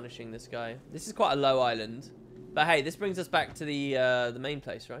 Probably punishing this guy. This is quite a low island. But hey, this brings us back to the main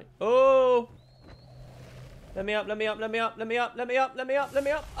place, right? Oh! Let me up, let me up, let me up, let me up, let me up, let me up, let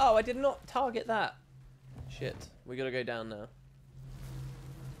me up. Oh, I did not target that. Shit. We gotta go down now.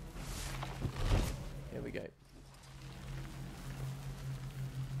 Here we go.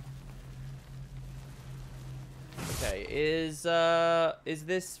 Okay, is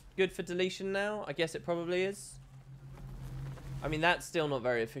this good for deletion now? I guess it probably is. I mean, that's still not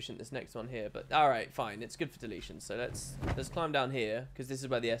very efficient, this next one here, but alright, fine. It's good for deletion. So let's climb down here, because this is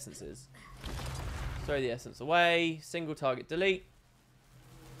where the essence is. Throw the essence away. Single target delete.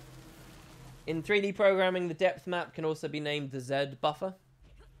 In 3D programming, the depth map can also be named the Z buffer.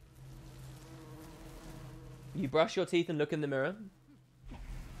 You brush your teeth and look in the mirror.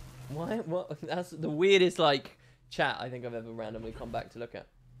 Why? What? That's the weirdest, like, chat I think I've ever randomly come back to look at.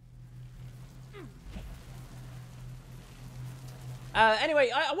 Anyway,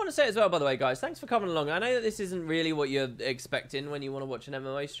 I want to say as well, by the way, guys, thanks for coming along. I know that this isn't really what you're expecting when you want to watch an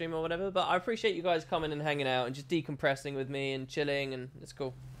MMO stream or whatever, but I appreciate you guys coming and hanging out and just decompressing with me and chilling, and it's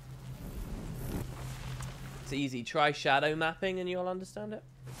cool. It's easy. Try shadow mapping and you'll understand it.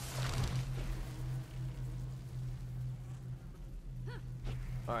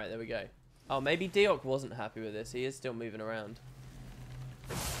 Alright, there we go. Oh, maybe Deok wasn't happy with this. He is still moving around.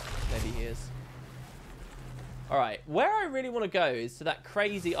 Maybe he is. Alright, where I really want to go is to that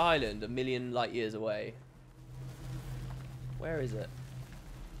crazy island a million light years away. Where is it?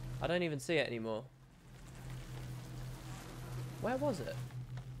 I don't even see it anymore. Where was it?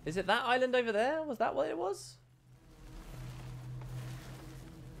 Is it that island over there? Was that what it was?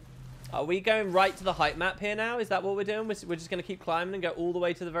 Are we going right to the height map here now? Is that what we're doing? We're just going to keep climbing and go all the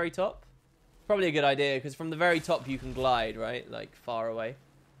way to the very top? Probably a good idea, because from the very top you can glide, right? Like, far away.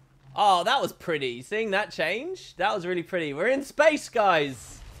 Oh, that was pretty. Seeing that change? That was really pretty. We're in space,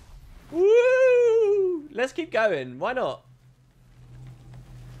 guys! Woo! Let's keep going. Why not?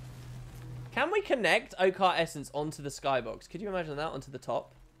 Can we connect Oakheart Essence onto the skybox? Could you imagine that onto the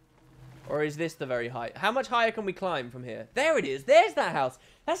top? Or is this the very height? How much higher can we climb from here? There it is. There's that house.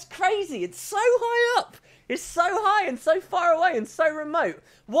 That's crazy. It's so high up. It's so high and so far away and so remote.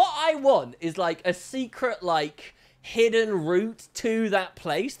 What I want is like a secret, like, hidden route to that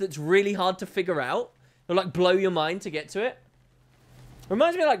place that's really hard to figure out. It'll like blow your mind to get to it.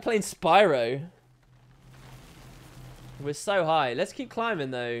 Reminds me of like playing Spyro. We're so high. Let's keep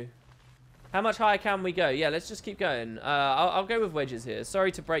climbing though. How much higher can we go? Yeah, let's just keep going. I'll go with wedges here.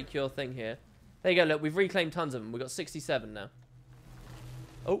 Sorry to break your thing here. There you go. Look, we've reclaimed tons of them. We've got 67 now.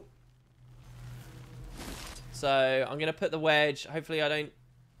 Oh. So, I'm going to put the wedge. Hopefully I don't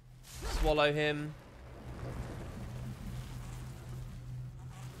swallow him.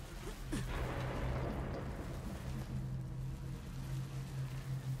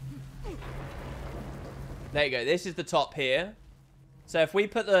 There you go. This is the top here. So if we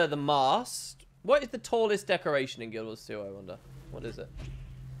put the mast... What is the tallest decoration in Guild Wars 2, I wonder? What is it?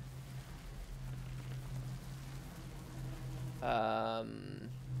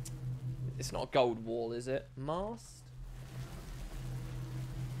 It's not a gold wall, is it? Mast?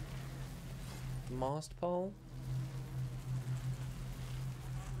 Mast pole?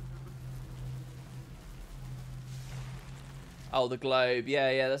 Oh, the globe.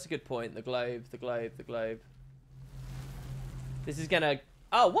 Yeah, that's a good point. The globe. This is gonna...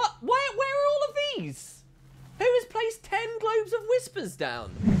 Oh, what? Where are all of these? Who has placed 10 globes of whispers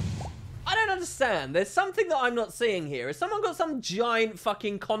down? I don't understand. There's something that I'm not seeing here. Has someone got some giant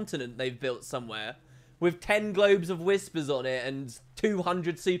fucking continent they've built somewhere with 10 globes of whispers on it and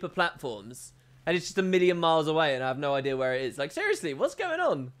 200 super platforms? And it's just a million miles away and I have no idea where it is. Like, seriously, what's going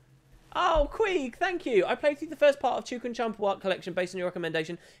on? Oh, Queeg, thank you. I played through the first part of Chuk Champ Art Collection based on your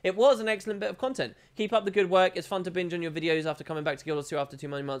recommendation. It was an excellent bit of content. Keep up the good work. It's fun to binge on your videos after coming back to Guild Wars 2 after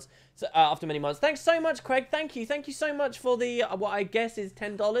many months. After many months. Thanks so much, Craig. Thank you. Thank you so much for the, what I guess is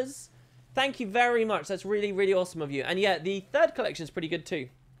 $10. Thank you very much. That's really, really awesome of you. And yeah, the third collection is pretty good too.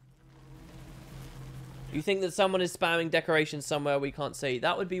 You think that someone is spamming decorations somewhere we can't see?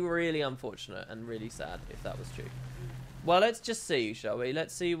 That would be really unfortunate and really sad if that was true. Well, let's just see, shall we?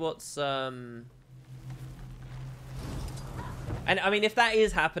 Let's see what's... And, I mean, if that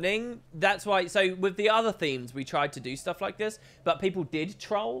is happening, that's why... So, with the other themes, we tried to do stuff like this, but people did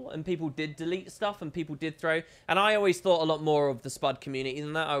troll, and people did delete stuff, and people did throw... And I always thought a lot more of the Spud community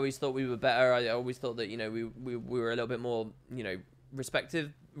than that. I always thought we were better. I always thought that, you know, we were a little bit more, you know,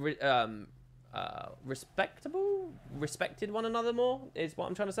 respected one another more, is what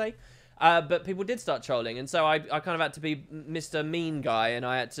I'm trying to say. But people did start trolling, and so I kind of had to be Mr. Mean Guy, and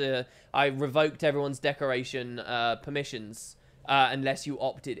I revoked everyone's decoration permissions unless you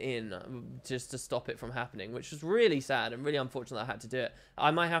opted in, just to stop it from happening, which was really sad and really unfortunate that I had to do it. I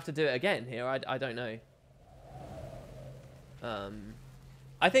might have to do it again here, I don't know.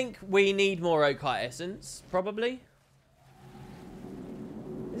 I think we need more Oak Heart Essence, probably.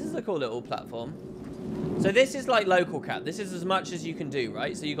 This is a cool little platform. So this is like local cap. This is as much as you can do,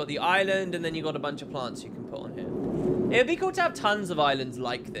 right? So you got the island, and then you got a bunch of plants you can put on here. It would be cool to have tons of islands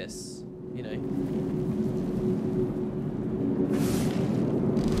like this, you know.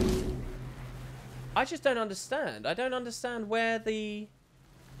 I just don't understand. I don't understand where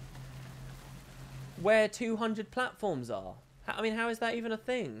 200 platforms are. I mean, how is that even a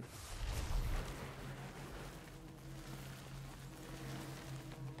thing?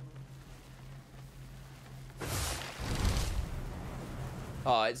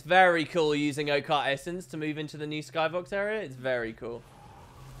 Oh, it's very cool using Oak Heart Essence to move into the new Skybox area. It's very cool.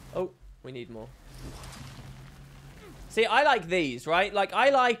 Oh, we need more. See, I like these, right? Like, I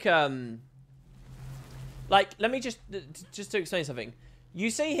like, let me just to explain something.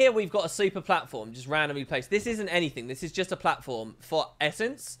 You see here we've got a super platform just randomly placed. This isn't anything. This is just a platform for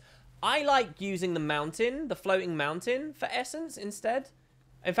Essence. I like using the mountain, the floating mountain for Essence instead.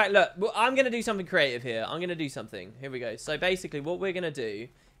 In fact, look, I'm going to do something creative here. I'm going to do something. Here we go. So basically what we're going to do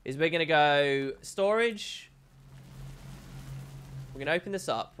is we're going to go storage. We're going to open this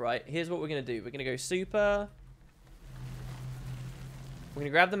up, right? Here's what we're going to do. We're going to go super. We're going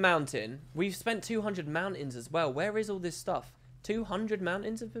to grab the mountain. We've spent 200 mountains as well. Where is all this stuff? 200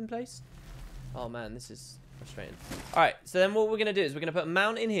 mountains have been placed? Oh, man, this is frustrating. All right, so then what we're going to do is we're going to put a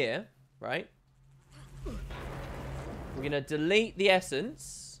mountain here, right? We're going to delete the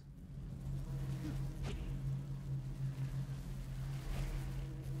essence.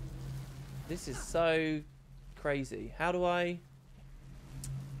 This is so crazy. How do I...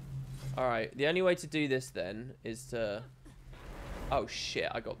 Alright, the only way to do this then is to... Oh shit,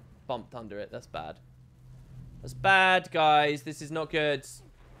 I got bumped under it. That's bad. That's bad, guys. This is not good.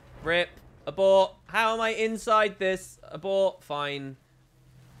 Rip. Abort. How am I inside this? Abort. Fine.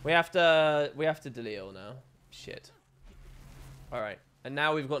 We have to delete it all now. Shit. Alright. And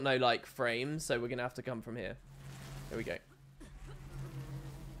now we've got no, like, frames, so we're going to have to come from here. Here we go.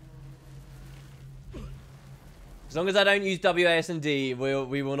 As long as I don't use WASD,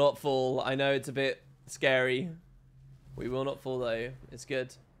 we will not fall. I know it's a bit scary. We will not fall, though. It's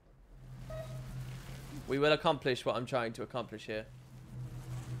good. We will accomplish what I'm trying to accomplish here.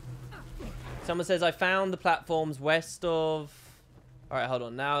 Someone says, I found the platforms west of... Alright, hold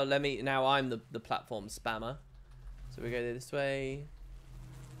on. Now I'm the platform spammer. So we go this way.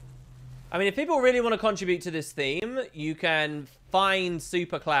 I mean, if people really want to contribute to this theme, you can find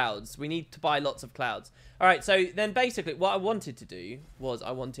super clouds. We need to buy lots of clouds. All right, so then basically what I wanted to do was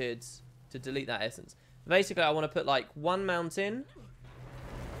I wanted to delete that essence. Basically, I want to put like one mountain.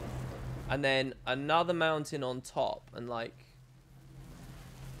 And then another mountain on top. And, like...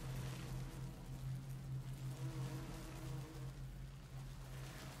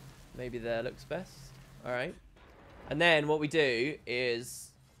 maybe there looks best. Alright. And then what we do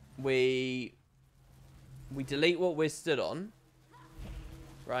is... we delete what we're stood on.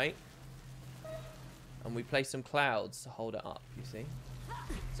 Right? And we place some clouds to hold it up, you see?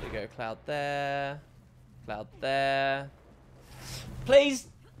 So we go cloud there. Cloud there. Please!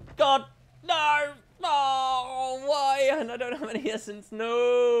 God! No! Oh, why? And I don't have any essence.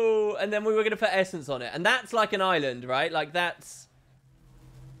 No! And then we were going to put essence on it. And that's like an island, right? Like, that's...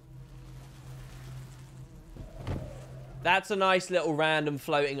 that's a nice little random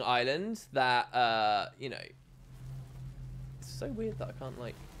floating island that, you know... it's so weird that I can't,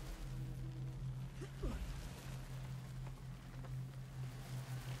 like...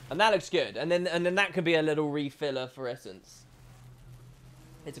 and that looks good. And then that could be a little refiller for essence.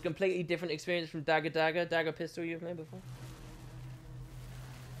 It's a completely different experience from Dagger Pistol you've played before.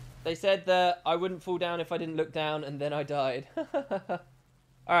 They said that I wouldn't fall down if I didn't look down, and then I died.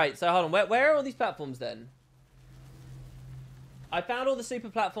 Alright, so hold on. Where are all these platforms then? I found all the super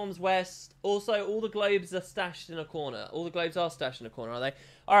platforms west. Also, all the globes are stashed in a corner. All the globes are stashed in a corner, are they?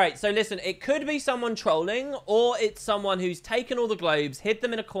 Alright, so listen. It could be someone trolling, or it's someone who's taken all the globes, hid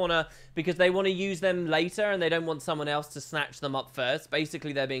them in a corner because they want to use them later and they don't want someone else to snatch them up first.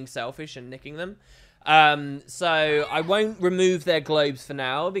 Basically, they're being selfish and nicking them. So I won't remove their globes for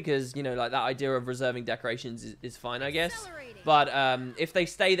now because, you know, like that idea of reserving decorations is fine, I guess. But if they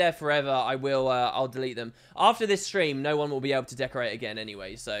stay there forever, I'll delete them. After this stream, no one will be able to decorate again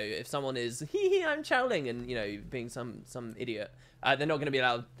anyway. So if someone is, I'm chowling and, you know, being some idiot, they're not going to be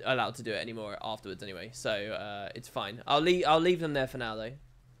allowed to do it anymore afterwards anyway. So it's fine. I'll leave them there for now though.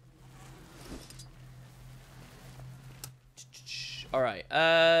 All right.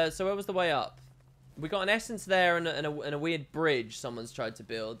 So where was the way up? We got an essence there and a weird bridge someone's tried to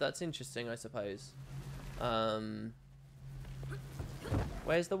build. That's interesting, I suppose.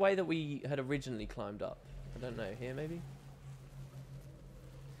 Where's the way that we had originally climbed up? I don't know. Here, maybe?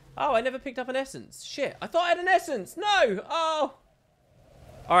 Oh, I never picked up an essence. Shit. I thought I had an essence. No. Oh.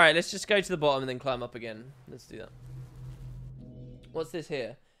 Alright, let's just go to the bottom and then climb up again. Let's do that. What's this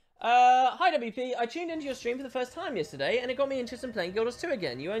here? Hi, WP. I tuned into your stream for the first time yesterday, and it got me interested in playing Guild Wars 2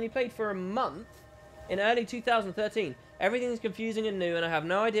 again. You only played for a month in early 2013. Everything's confusing and new, and I have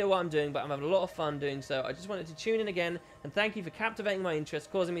no idea what I'm doing, but I'm having a lot of fun doing so. I just wanted to tune in again, and thank you for captivating my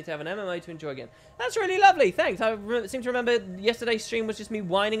interest, causing me to have an MMO to enjoy again. That's really lovely, thanks. I seem to remember yesterday's stream was just me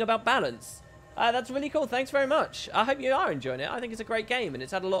whining about balance. That's really cool, thanks very much. I hope you are enjoying it. I think it's a great game, and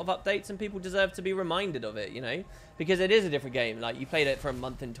it's had a lot of updates, and people deserve to be reminded of it, you know? Because it is a different game. Like, you played it for a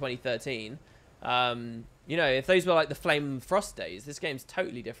month in 2013. You know, if those were like the Flame Frost days, this game's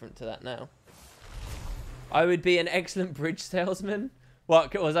totally different to that now. I would be an excellent bridge salesman.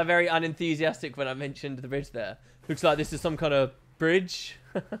 What, was I very unenthusiastic when I mentioned the bridge there? Looks like this is some kind of bridge.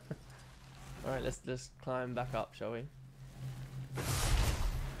 Alright, let's climb back up, shall we?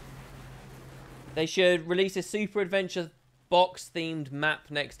 They should release a Super Adventure box-themed map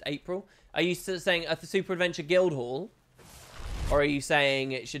next April. Are you saying a Super Adventure Guildhall? Or are you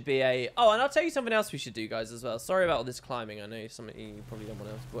saying it should be a... oh, and I'll tell you something else we should do, guys, as well. Sorry about all this climbing. I know some of you probably don't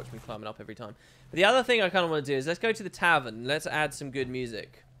want to watch me climbing up every time. But the other thing I kind of want to do is let's go to the tavern. Let's add some good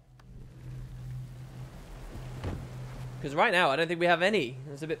music. Because right now, I don't think we have any.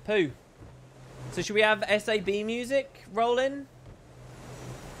 It's a bit poo. So should we have SAB music roll in?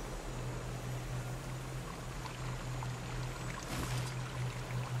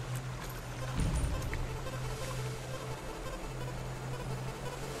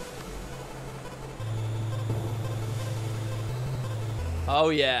 Oh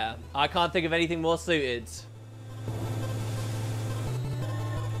yeah, I can't think of anything more suited.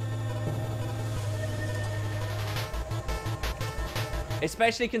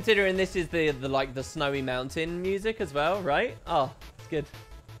 Especially considering this is the like the snowy mountain music as well, right? Oh, it's good.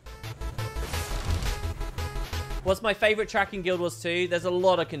 What's my favorite track in Guild Wars 2? There's a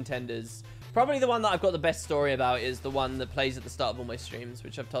lot of contenders. Probably the one that I've got the best story about is the one that plays at the start of all my streams,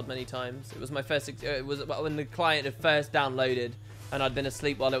 which I've told many times. It was my first, it was when the client had first downloaded and I'd been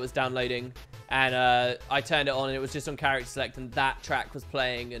asleep while it was downloading, and I turned it on and it was just on character select and that track was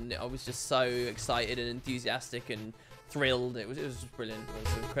playing and I was just so excited and enthusiastic and thrilled. It was just brilliant. It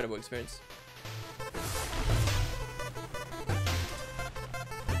was an incredible experience.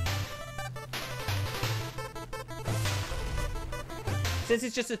 Since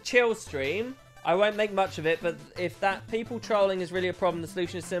it's just a chill stream, I won't make much of it, but if that people trolling is really a problem, the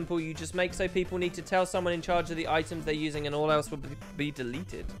solution is simple. You just make so people need to tell someone in charge of the items they're using and all else will be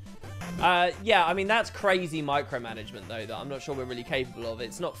deleted. Yeah, I mean, that's crazy micromanagement, though, that I'm not sure we're really capable of.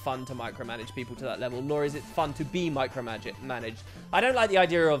 It's not fun to micromanage people to that level, nor is it fun to be micromanaged. I don't like the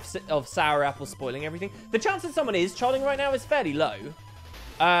idea of Sour Apple spoiling everything. The chance that someone is trolling right now is fairly low.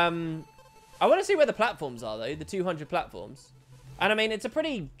 I want to see where the platforms are, though, the 200 platforms. And, I mean, it's a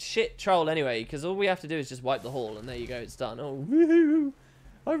pretty shit troll anyway, because all we have to do is just wipe the hall, and there you go, it's done. Oh, woohoo!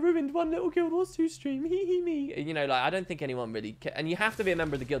 I ruined one little Guild Wars 2 stream. Hee hee me. You know, like, I don't think anyone really and you have to be a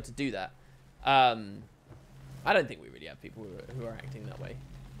member of the guild to do that. I don't think we really have people who are acting that way.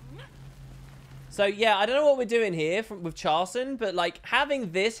 So, yeah, I don't know what we're doing here with Charson, but, like,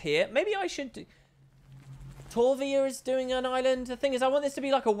 having this here, maybe I should do... Torvia is doing an island. The thing is, I want this to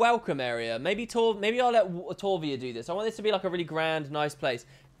be like a welcome area. Maybe I'll let Torvia do this. I want this to be like a really grand, nice place.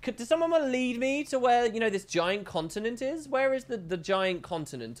 Does someone want to lead me to where, you know, this giant continent is? Where is the giant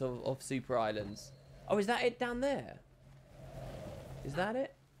continent of Super Islands? Oh, is that it down there? Is that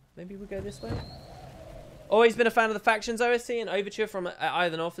it? Maybe we'll go this way. Always been a fan of the Factions OSC and Overture from Eye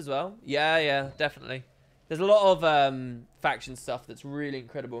of the North as well. Yeah, definitely. There's a lot of faction stuff that's really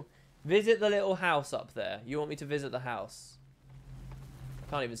incredible. Visit the little house up there. You want me to visit the house?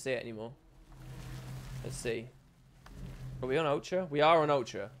 I can't even see it anymore. Let's see. Are we on Ultra? We are on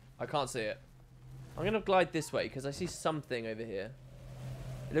Ultra. I can't see it. I'm going to glide this way because I see something over here.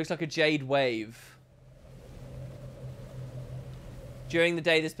 It looks like a jade wave. During the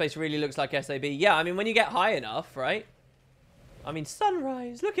day, this place really looks like SAB. Yeah, I mean, when you get high enough, right? I mean,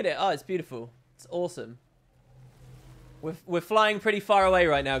 sunrise. Look at it. Oh, it's beautiful. It's awesome. We're flying pretty far away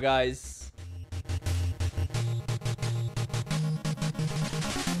right now, guys.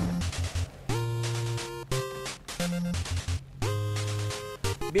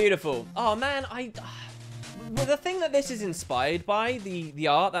 Beautiful. Oh, man, well, the thing that this is inspired by, the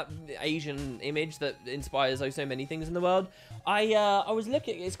art, that Asian image that inspires so many things in the world, I was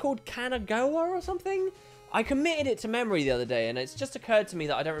looking, it's called Kanagawa or something? I committed it to memory the other day, and it's just occurred to me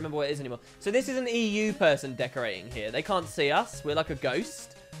that I don't remember what it is anymore. So this is an EU person decorating here. They can't see us. We're like a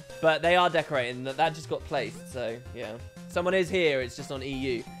ghost. But they are decorating. That just got placed, so yeah. Someone is here. It's just on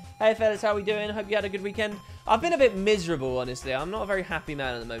EU. Hey, fellas, how we doing? Hope you had a good weekend. I've been a bit miserable, honestly. I'm not a very happy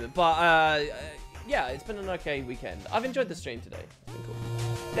man at the moment. But, yeah, it's been an okay weekend. I've enjoyed the stream today. It's been cool.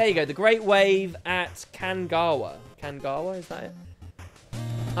 There you go. The Great Wave at Kanagawa. Kanagawa, is that it?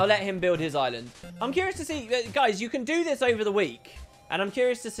 I'll let him build his island. I'm curious to see, guys, you can do this over the week. And I'm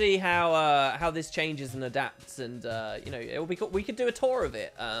curious to see how this changes and adapts. And, you know, it will be cool. We could do a tour of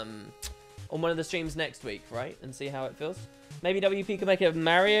it on one of the streams next week, right? And see how it feels. Maybe WP could make a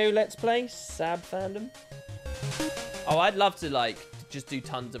Mario Let's Play. Sab fandom. Oh, I'd love to, like, just do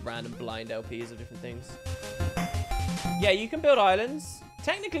tons of random blind LPs of different things. Yeah, you can build islands.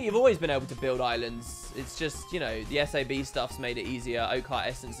 Technically, you've always been able to build islands. It's just, you know, the SAB stuff's made it easier. Oakheart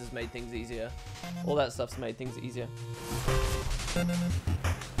Essence has made things easier. All that stuff's made things easier.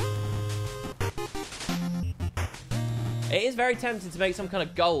 It is very tempting to make some kind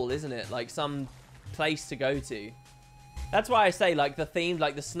of goal, isn't it? Like some place to go to. That's why I say, like, the theme,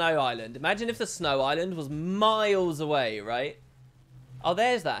 like the Snow Island. Imagine if the Snow Island was miles away, right? Oh,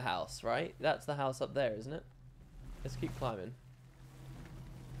 there's that house, right? That's the house up there, isn't it? Let's keep climbing.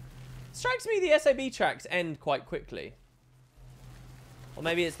 Strikes me the SAB tracks end quite quickly. Or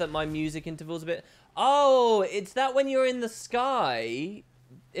maybe it's that my music interval's a bit... Oh, it's that when you're in the sky,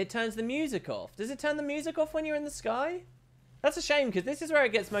 it turns the music off. Does it turn the music off when you're in the sky? That's a shame, because this is where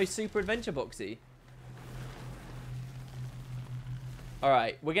it gets most super adventure boxy.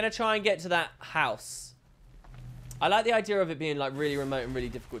 Alright, we're going to try and get to that house. I like the idea of it being like really remote and really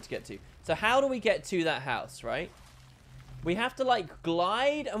difficult to get to. So how do we get to that house, right? We have to like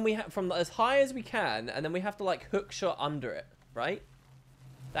glide and we have from as high as we can, and then we have to like hook shot under it, right?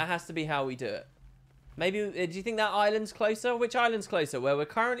 That has to be how we do it. Maybe, do you think that island's closer? Which island's closer? Where we're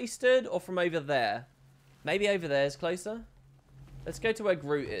currently stood or from over there? Maybe over there is closer. Let's go to where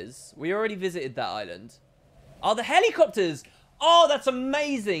Groot is. We already visited that island. Oh, the helicopters! Oh, that's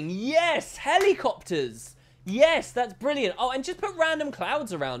amazing! Yes, helicopters! Yes, that's brilliant. Oh, and just put random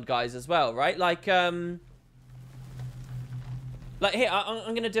clouds around, guys, as well, right? Like here,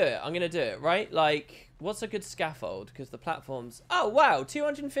 I'm gonna do it. I'm gonna do it, right? Like, what's a good scaffold? Because the platforms... Oh, wow,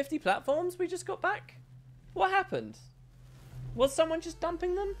 250 platforms we just got back? What happened? Was someone just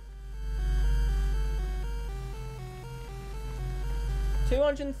dumping them?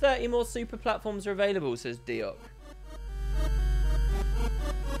 230 more super platforms are available, says Diok.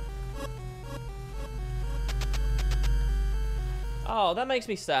 Oh, that makes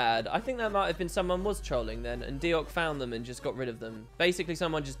me sad. I think that might have been someone was trolling then, and Diok found them and just got rid of them. Basically,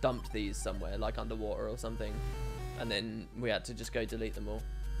 someone just dumped these somewhere, like underwater or something. And then we had to just go delete them all.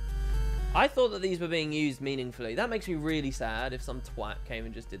 I thought that these were being used meaningfully. That makes me really sad if some twat came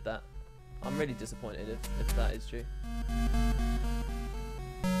and just did that. I'm really disappointed if that is true.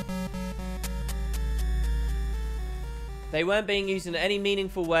 They weren't being used in any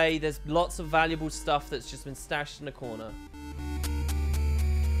meaningful way. There's lots of valuable stuff that's just been stashed in a corner.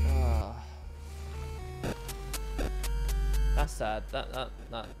 Ah. That's sad. That.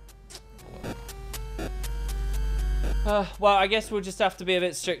 Well, I guess we'll just have to be a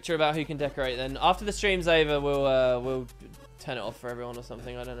bit stricter about who can decorate then. After the stream's over, we'll turn it off for everyone or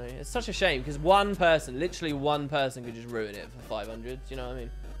something. I don't know. It's such a shame because one person, literally one person, could just ruin it for 500. Do you know what I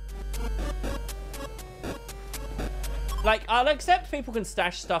mean? Like, I'll accept people can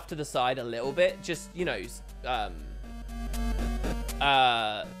stash stuff to the side a little bit, just, you know,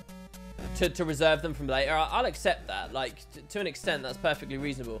 to reserve them from later. I'll accept that. Like, to an extent, that's perfectly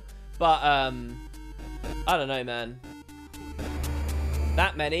reasonable. But, I don't know, man.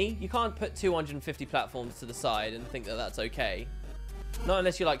 That many? You can't put 250 platforms to the side and think that that's okay. Not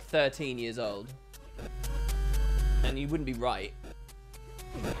unless you're, like, 13 years old. And you wouldn't be right.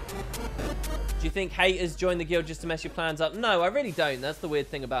 Do you think haters join the guild just to mess your plans up? No, I really don't. That's the weird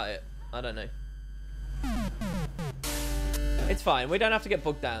thing about it. I don't know. It's fine. We don't have to get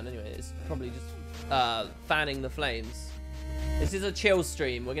bogged down anyway. It's probably just fanning the flames. This is a chill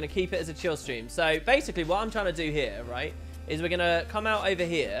stream. We're going to keep it as a chill stream. So basically what I'm trying to do here, right, is we're going to come out over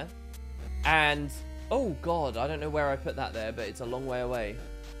here and... Oh, God. I don't know where I put that there, but it's a long way away.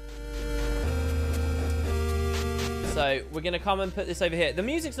 So we're going to come and put this over here. The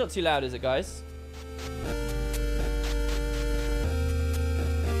music's not too loud, is it, guys?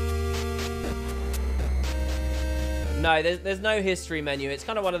 No, there's no history menu. It's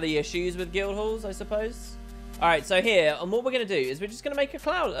kind of one of the issues with guild halls, I suppose. All right, so here, and what we're going to do is we're just going to make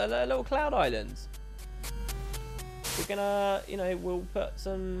a little cloud island. We're going to, you know, we'll put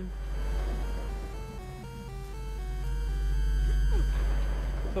some...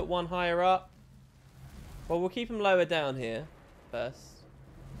 Put one higher up. Well, we'll keep them lower down here first.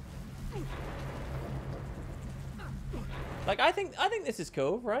 Like, I think this is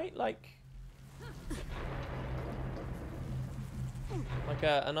cool, right? Like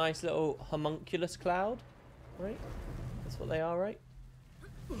a nice little homunculus cloud, right? That's what they are, right?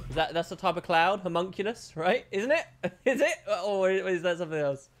 That's the type of cloud, homunculus, right? Isn't it? Is it? Or is that something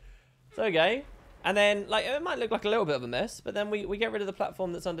else? It's okay. And then, like, it might look like a little bit of a mess, but then we get rid of the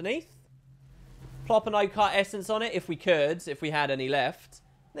platform that's underneath. Plop an Okart essence on it if we could, if we had any left.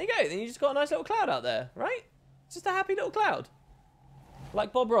 There you go. Then you just got a nice little cloud out there, right? It's just a happy little cloud.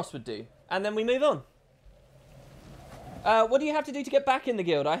 Like Bob Ross would do. And then we move on. What do you have to do to get back in the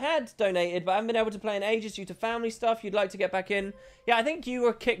guild? I had donated, but I haven't been able to play in ages due to family stuff. You'd like to get back in? Yeah, I think you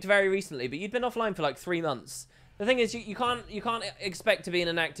were kicked very recently, but you'd been offline for like 3 months. The thing is, you can't expect to be in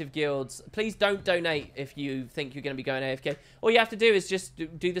an active guild. Please don't donate if you think you're going to be going AFK. All you have to do is just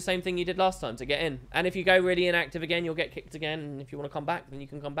do the same thing you did last time to get in. And if you go really inactive again, you'll get kicked again. And if you want to come back, then you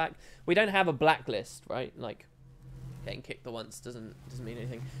can come back. We don't have a blacklist, right? Like, getting kicked the once doesn't mean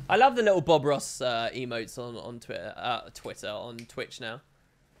anything. I love the little Bob Ross emotes on Twitter, on Twitch now.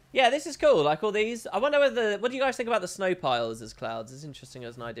 Yeah, this is cool. Like all these. I wonder what do you guys think about the snow piles as clouds? It's interesting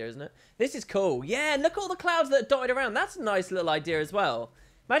as an idea, isn't it? This is cool. Yeah, look at all the clouds that are dotted around. That's a nice little idea as well.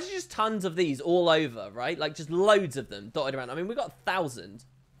 Imagine just tons of these all over, right? Like just loads of them dotted around. I mean, we've got 1,000.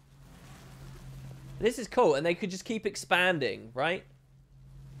 This is cool, and they could just keep expanding, right?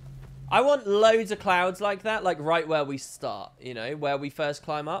 I want loads of clouds like that, like right where we start, you know, where we first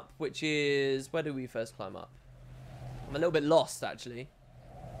climb up, which is... Where do we first climb up? I'm a little bit lost, actually.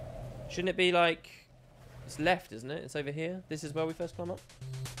 Shouldn't it be like... It's left, isn't it? It's over here. This is where we first climb up.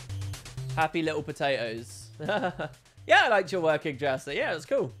 Happy little potatoes. Yeah, I liked your work, Yggdrasil. Yeah, it was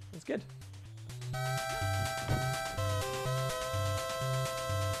cool. It's good.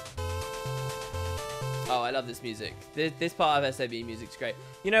 Oh, I love this music. This part of SAB music's great.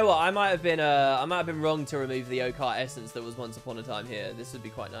 You know what? I might have been wrong to remove the Okart essence that was once upon a time here. This would be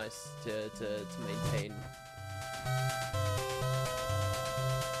quite nice to maintain.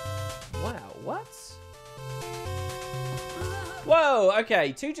 Wow, what? Whoa,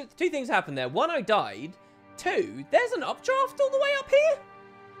 okay. Two things happened there. One, I died. Two, there's an updraft all the way up here.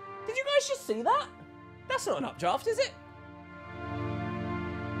 Did you guys just see that? That's not an updraft, is it?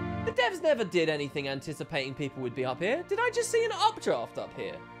 The devs never did anything anticipating people would be up here. Did I just see an updraft up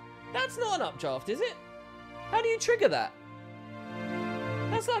here? That's not an updraft, is it? How do you trigger that?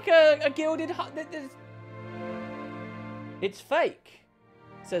 That's like a gilded hut. It's fake,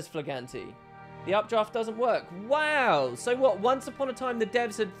 says Flaganti. The updraft doesn't work. Wow. So what? Once upon a time, the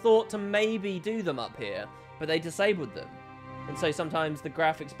devs had thought to maybe do them up here, but they disabled them. and so sometimes the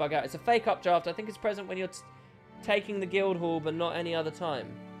graphics bug out. It's a fake updraft. I think it's present when you're taking the guild hall, but not any other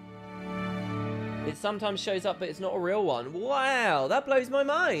time. It sometimes shows up, but it's not a real one. Wow, that blows my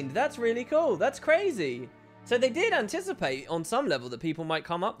mind. That's really cool. That's crazy. So they did anticipate on some level that people might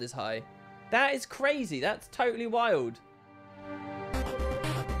come up this high. That is crazy. That's totally wild.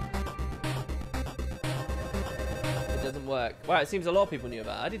 It doesn't work. Wow, it seems a lot of people knew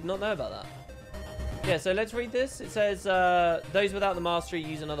about it. I did not know about that. Yeah, so let's read this. It says, those without the mastery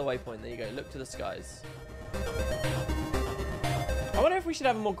use another waypoint. There you go. Look to the skies. I wonder if we should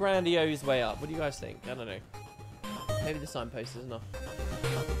have a more grandiose way up. What do you guys think? I don't know. Maybe the signpost is enough.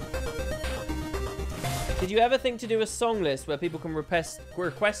 Did you ever think to do a song list where people can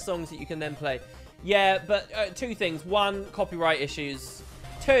request songs that you can then play? Yeah, but two things. One, copyright issues.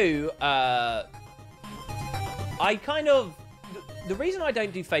 Two, I kind of... The reason I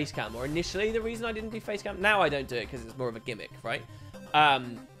don't do Facecam, or initially the reason I didn't do Facecam, now I don't do it because it's more of a gimmick, right?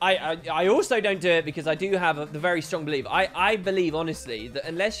 I also don't do it because I do have the very strong belief. I believe, honestly, that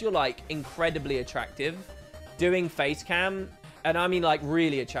unless you're, like, incredibly attractive, doing Facecam, and I mean, like,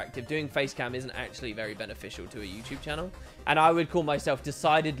 really attractive, doing Facecam isn't actually very beneficial to a YouTube channel. And I would call myself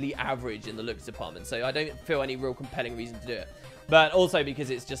decidedly average in the looks department, so I don't feel any real compelling reason to do it. But also because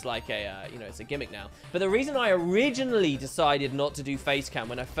it's just like a, you know, it's a gimmick now. But the reason I originally decided not to do Facecam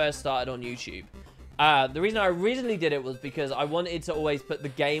when I first started on YouTube, the reason I originally did it was because I wanted to always put the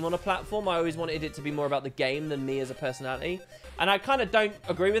game on a platform. I always wanted it to be more about the game than me as a personality. And I kind of don't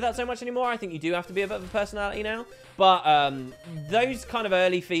agree with that so much anymore. I think you do have to be a bit of a personality now. But those kind of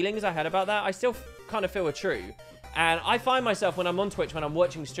early feelings I had about that, I still kind of feel are true. And I find myself when I'm on Twitch, when I'm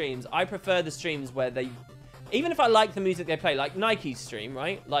watching streams, I prefer the streams where they... Even if I like the music they play, like Nike's stream,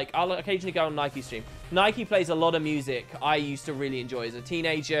 right? Like, I'll occasionally go on Nike's stream. Nike plays a lot of music I used to really enjoy as a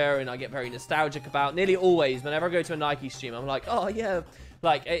teenager, and I get very nostalgic about. Nearly always, whenever I go to a Nike stream, I'm like, oh, yeah.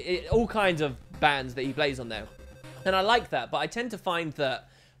 Like, all kinds of bands that he plays on there. And I like that, but I tend to find that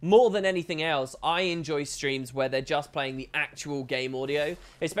more than anything else, I enjoy streams where they're just playing the actual game audio,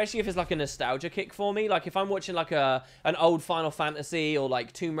 especially if it's like a nostalgia kick for me. Like if I'm watching like an old Final Fantasy or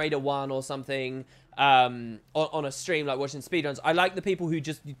like Tomb Raider 1 or something on a stream, like watching speedruns, I like the people who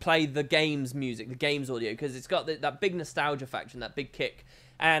just play the game's music, the game's audio, because it's got that big nostalgia factor and that big kick.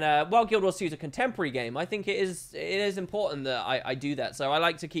 And while Guild Wars 2 is a contemporary game, I think it is important that I do that. So I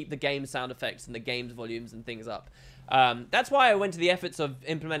like to keep the game sound effects and the game's volumes and things up. That's why I went to the efforts of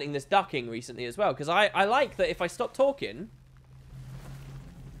implementing this ducking recently as well, because I like that if I stop talking,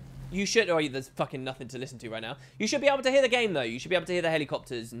 you should... Oh, there's fucking nothing to listen to right now. You should be able to hear the game, though. You should be able to hear the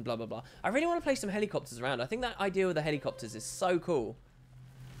helicopters and blah, blah, blah. I really want to play some helicopters around. I think that idea with the helicopters is so cool.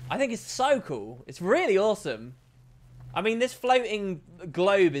 I think it's so cool. It's really awesome. I mean, this floating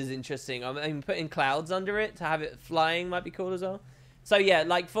globe is interesting. I mean, putting clouds under it to have it flying might be cool as well. So, yeah,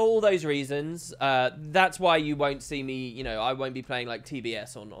 like, for all those reasons, that's why you won't see me, you know, I won't be playing, like,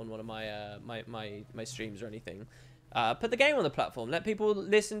 TBS on one of my streams or anything. Put the game on the platform. Let people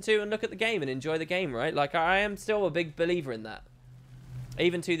listen to and look at the game and enjoy the game, right? Like, I am still a big believer in that.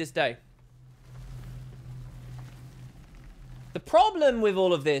 Even to this day. The problem with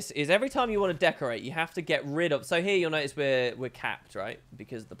all of this is every time you want to decorate, you have to get rid of... So here you'll notice we're capped, right?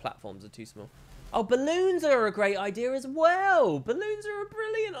 Because the platforms are too small. Oh, balloons are a great idea as well. Balloons are a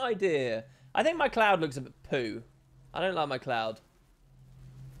brilliant idea. I think my cloud looks a bit poo. I don't like my cloud.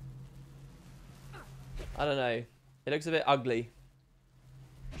 I don't know. It looks a bit ugly.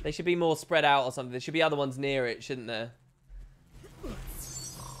 They should be more spread out or something. There should be other ones near it, shouldn't there?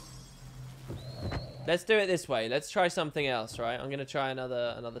 Let's do it this way. Let's try something else, right? I'm going to try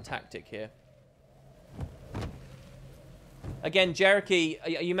another tactic here. Again, Jericho,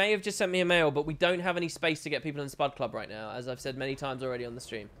 you may have just sent me a mail, but we don't have any space to get people in Spud Club right now, as I've said many times already on the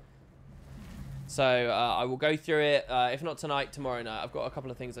stream. So, I will go through it, if not tonight, tomorrow night. I've got a couple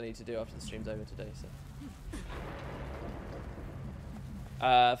of things I need to do after the stream's over today, so...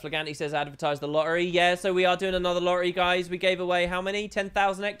 Flaganti says advertise the lottery. Yeah, so we are doing another lottery, guys. We gave away how many?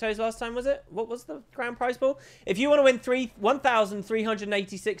 10,000 ectos last time, was it? What was the grand prize pool? If you want to win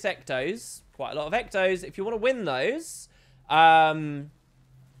 1,386 ectos, quite a lot of ectos. If you want to win those,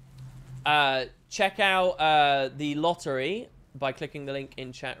 check out the lottery by clicking the link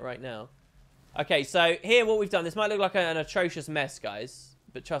in chat right now. Okay, so here what we've done. This might look like an atrocious mess, guys,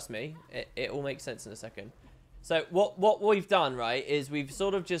 but trust me, it all makes sense in a second. So what we've done, right, is we've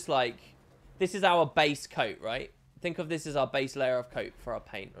sort of just like, this is our base coat, right? Think of this as our base layer of coat for our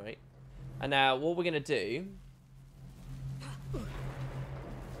paint, right? And now what we're going to do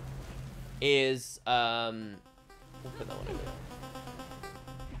is, we'll put that one over there.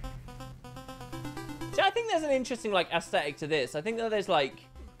 See, I think there's an interesting, like, aesthetic to this. I think that there's, like,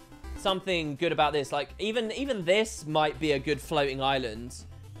 something good about this. Like, even this might be a good floating island.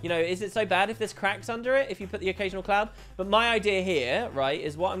 You know, is it so bad if there's cracks under it, if you put the occasional cloud? But my idea here, right,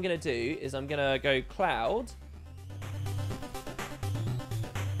 is what I'm going to do is I'm going to go cloud.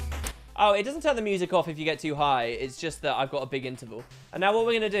 Oh, it doesn't turn the music off if you get too high. It's just that I've got a big interval. And now what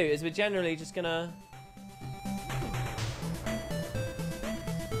we're going to do is we're generally just going to...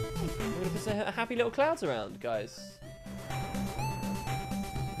 Put some happy little clouds around, guys.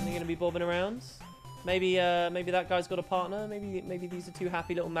 And they're going to be bobbing around. Maybe maybe that guy's got a partner. Maybe these are two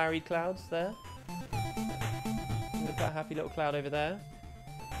happy little married clouds there. I'm going to put a happy little cloud over there.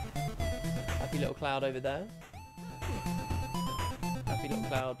 Happy little cloud over there. Happy little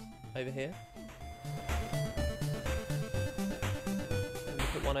cloud over here. I'm going to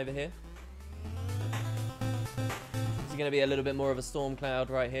put one over here. It's going to be a little bit more of a storm cloud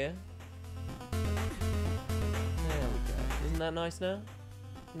right here. There we go. Isn't that nice now?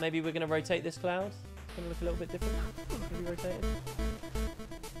 Maybe we're going to rotate this cloud. It's going to look a little bit different. Maybe rotate it.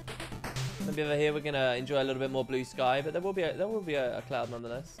 Maybe over here we're going to enjoy a little bit more blue sky, but there will be a cloud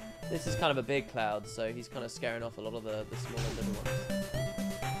nonetheless. This is kind of a big cloud, so he's kind of scaring off a lot of the smaller little ones.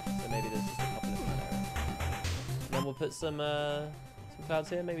 So maybe there's just a couple of cloud areas. And then we'll put some clouds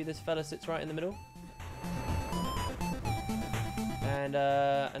here. Maybe this fella sits right in the middle. And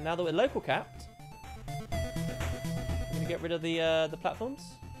now that we're local capped, we're gonna get rid of the platforms.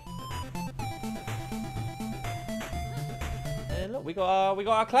 And look, we got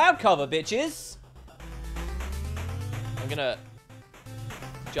our cloud cover, bitches. I'm gonna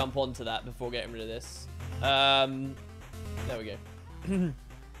jump onto that before getting rid of this. There we go.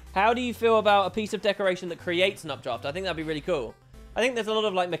 How do you feel about a piece of decoration that creates an updraft? I think that'd be really cool. I think there's a lot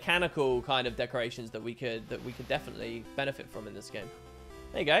of like mechanical kind of decorations that we could definitely benefit from in this game.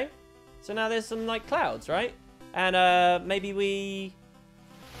 There you go. So now there's some like clouds, right? And maybe we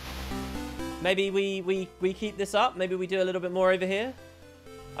keep this up. Maybe we do a little bit more over here.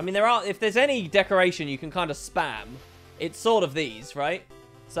 I mean, if there's any decoration you can kind of spam, it's sort of these, right?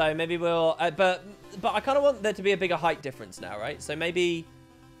 So maybe we'll, but I kind of want there to be a bigger height difference now, right? So maybe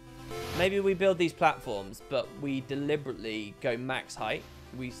we build these platforms, but we deliberately go max height.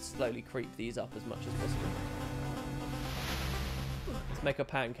 We slowly creep these up as much as possible. Let's make a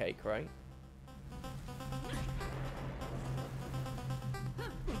pancake, right?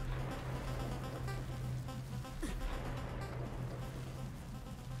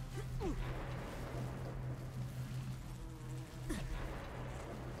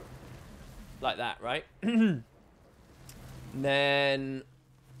 Like that, right? Then...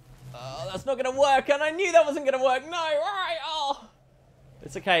 Oh, that's not going to work, and I knew that wasn't going to work. No, all right, oh.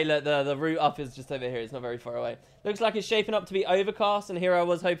 It's okay, look, the route up is just over here. It's not very far away. Looks like it's shaping up to be overcast, and here I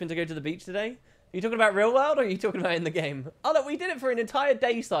was hoping to go to the beach today. Are you talking about real world, or are you talking about in the game? Oh, look, we did it for an entire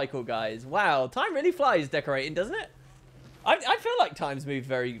day cycle, guys. Wow, time really flies decorating, doesn't it? I feel like times move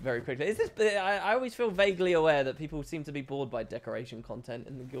very, very quickly. Is this? I always feel vaguely aware that people seem to be bored by decoration content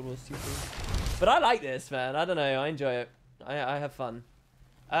in the Guild Wars 2. But I like this, man. I don't know. I enjoy it. I have fun.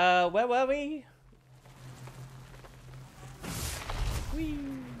 Where were we? Whee.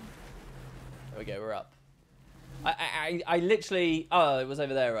 There we go, we're up. I literally... Oh, it was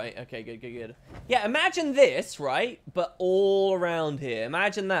over there, right? Okay, good. Yeah, imagine this, right? But all around here.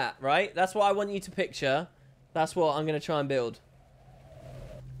 Imagine that, right? That's what I want you to picture. That's what I'm going to try and build.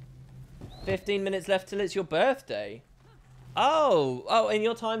 15 minutes left till it's your birthday. Oh, in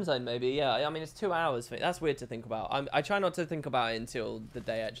your time zone, maybe. Yeah, I mean, it's 2 hours. That's weird to think about. I try not to think about it until the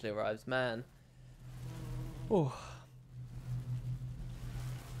day actually arrives. Man. Oh.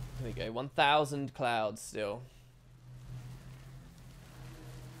 There we go. 1,000 clouds still.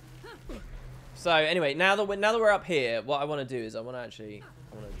 So, anyway, now that we're up here, what I want to do is I want to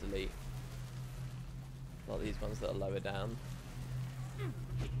delete. Not these ones that are lower down.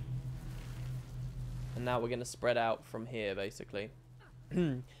 And now we're going to spread out from here, basically.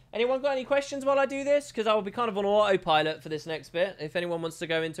 Anyone got any questions while I do this? Because I will be kind of on autopilot for this next bit, if anyone wants to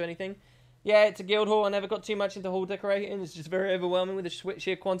go into anything. Yeah, it's a guild hall. I never got too much into hall decorating. It's just very overwhelming with the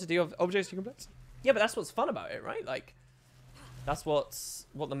sheer quantity of objects you can put. Yeah, but that's what's fun about it, right? Like, that's what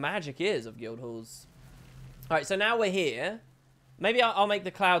the magic is of guild halls. All right, so now we're here. Maybe I'll make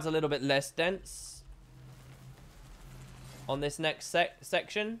the clouds a little bit less dense on this next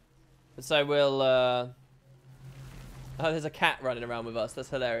section. So we'll, oh, there's a cat running around with us. That's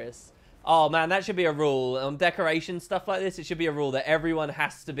hilarious. Oh, man, that should be a rule. On decoration stuff like this, it should be a rule that everyone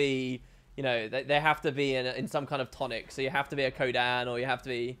has to be, you know, they have to be in some kind of tonic. So you have to be a Kodan, or you have to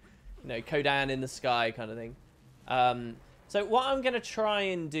be, you know, Kodan in the sky kind of thing. So what I'm going to try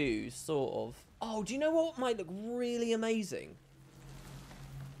and do, sort of, Oh, do you know what might look really amazing?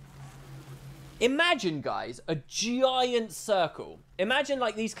 Imagine, guys, a giant circle. Imagine,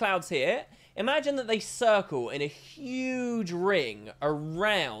 like, these clouds here. Imagine that they circle in a huge ring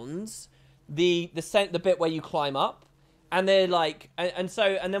around the bit where you climb up. And they're like, and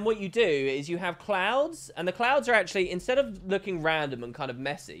then what you do is you have clouds, and the clouds are actually, instead of looking random and kind of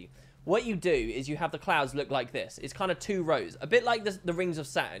messy, what you do is you have the clouds look like this. It's kind of 2 rows, a bit like the rings of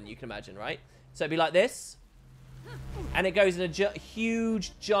Saturn, you can imagine, right? So it'd be like this, and it goes in a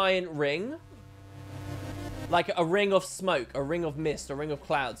huge, giant ring, like a ring of smoke, a ring of mist, a ring of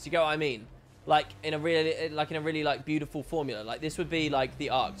clouds. Do you get what I mean? Like in a really like beautiful formula. Like this would be like the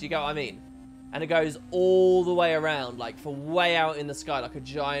arc. Do you get what I mean? And it goes all the way around, like for way out in the sky, like a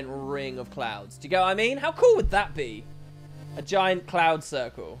giant ring of clouds. Do you get what I mean? How cool would that be? A giant cloud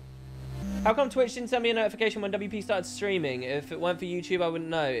circle. How come Twitch didn't send me a notification when WP started streaming? If it weren't for YouTube, I wouldn't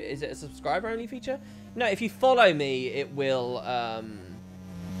know. Is it a subscriber-only feature? No, if you follow me, it will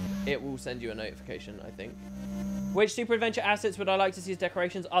send you a notification, I think. Which Super Adventure assets would I like to see as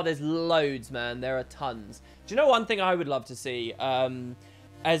decorations? Oh, there's loads, man. There are tons. Do you know one thing I would love to see?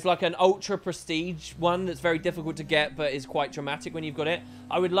 As like an ultra prestige one that's very difficult to get but is quite dramatic when you've got it.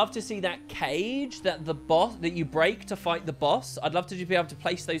 I would love to see that cage that you break to fight the boss. I'd love to just be able to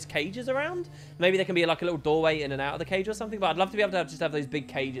place those cages around. Maybe there can be like a little doorway in and out of the cage or something, but I'd love to be able to just have those big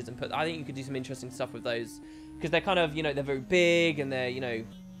cages and I think you could do some interesting stuff with those because they're kind of, you know, they're very big and they're, you know,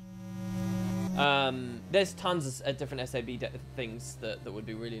 there's tons of different SAB things that would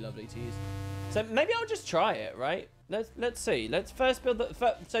be really lovely to use. So maybe I'll just try it, right? Let's see. Let's first build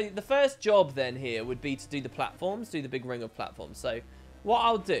so the first job then here would be to do the platforms, do the big ring of platforms. So what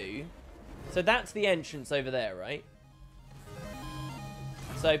I'll do, so that's the entrance over there, right?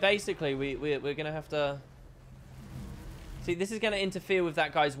 So basically we're gonna have to see. This is gonna interfere with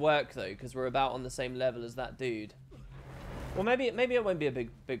that guy's work though, because we're about on the same level as that dude. Well, maybe it won't be a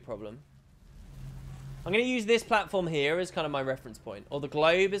big problem. I'm going to use this platform here as kind of my reference point. Or the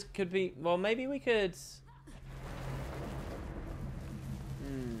globe could be... Well, maybe we could...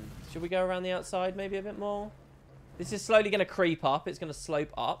 Should we go around the outside maybe a bit more? This is slowly going to creep up. It's going to slope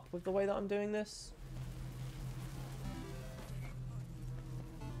up with the way that I'm doing this.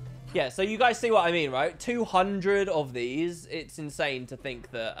 Yeah, so you guys see what I mean, right? 200 of these. It's insane to think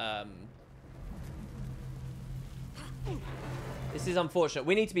that... This is unfortunate.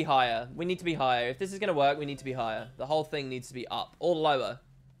 We need to be higher. We need to be higher. If this is going to work, we need to be higher. The whole thing needs to be up. Or lower.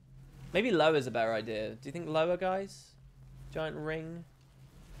 Maybe lower is a better idea. Do you think lower, guys? Giant ring.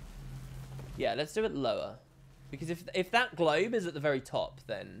 Yeah, let's do it lower. Because if that globe is at the very top,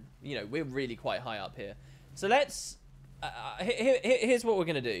 then, you know, we're really quite high up here. So let's... here's what we're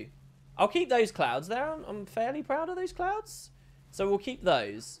going to do. I'll keep those clouds there. I'm fairly proud of those clouds. So we'll keep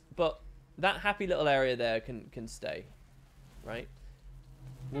those. But that happy little area there can stay. Right?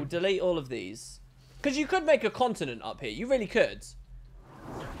 We'll delete all of these. Because you could make a continent up here. You really could.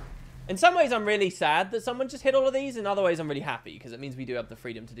 In some ways, I'm really sad that someone just hit all of these. In other ways, I'm really happy. Because it means we do have the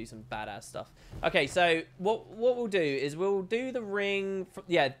freedom to do some badass stuff. Okay, so what we'll do is we'll do the ring.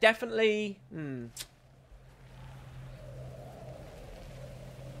 Yeah, definitely. We'll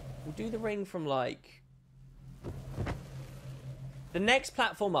do the ring from, like... the next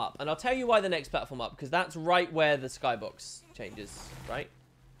platform up. And I'll tell you why the next platform up. Because that's right where the skybox changes, right?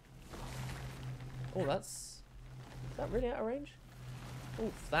 Oh, is that really out of range? Oh,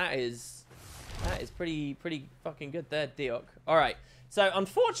 that is pretty fucking good there, Diok. All right, so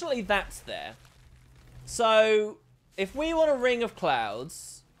unfortunately that's there. So if we want a ring of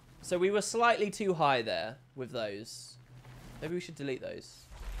clouds, so we were slightly too high there with those. Maybe we should delete those.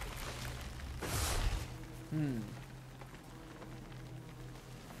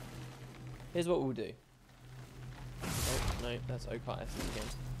 Here's what we'll do. Oh, no, that's Okart Essence again.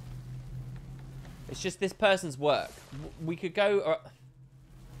 It's just this person's work. We could go...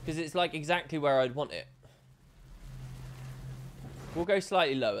 because it's like exactly where I'd want it. We'll go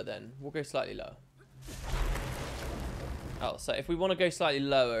slightly lower then. We'll go slightly lower. Oh, so if we want to go slightly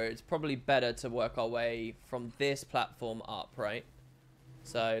lower, it's probably better to work our way from this platform up, right?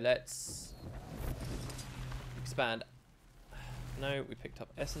 So let's... expand. No, we picked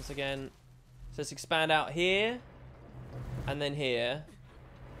up Essence again. So let's expand out here, and then here,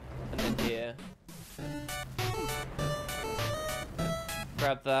 and then here.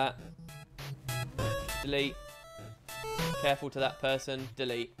 Grab that. Delete. Careful to that person.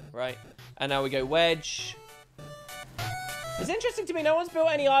 Delete. Right. And now we go wedge. It's interesting to me. No one's built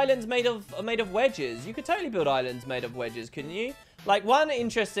any islands made of wedges. You could totally build islands made of wedges, couldn't you? Like, one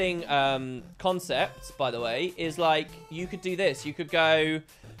interesting concept, by the way, is like you could do this. You could go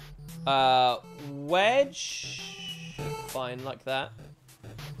Wedge. Fine, like that.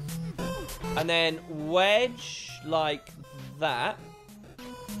 And then wedge like that.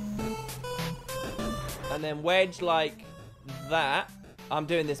 And then wedge like that. I'm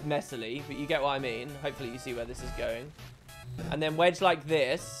doing this messily, but you get what I mean. Hopefully you see where this is going. And then wedge like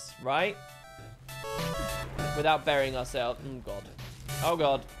this, right? Without burying ourselves. Oh, God. Oh,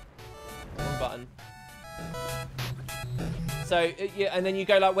 God. Wrong button. So, yeah, and then you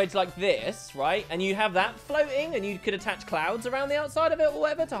go like wedge like this, right? And you have that floating, and you could attach clouds around the outside of it or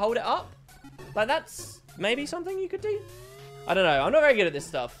whatever to hold it up. Like, that's maybe something you could do. I don't know. I'm not very good at this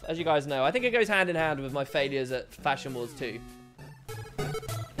stuff, as you guys know. I think it goes hand in hand with my failures at Fashion Wars 2.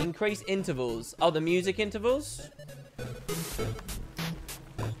 Increase intervals. Oh, the music intervals?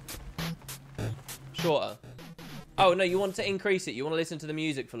 Shorter. Oh, no, you want to increase it. You want to listen to the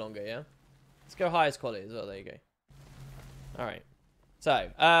music for longer, yeah? Let's go highest quality as well. There you go. All right. So,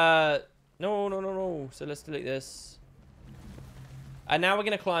 no. So let's delete this. And now we're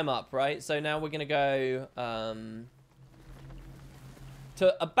going to climb up, right? So now we're going to go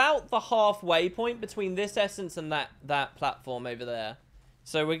to about the halfway point between this essence and that platform over there.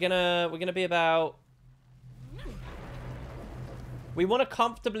 So we're gonna be about. We want to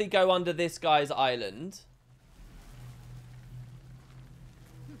comfortably go under this guy's island.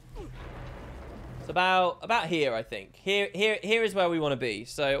 It's about here, I think. Here is where we want to be.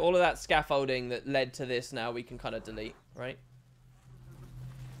 So all of that scaffolding that led to this now we can kind of delete, right?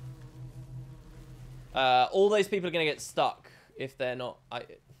 All those people are gonna get stuck if they're not.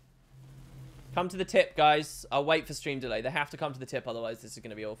 Come to the tip, guys. I'll wait for stream delay. They have to come to the tip, otherwise this is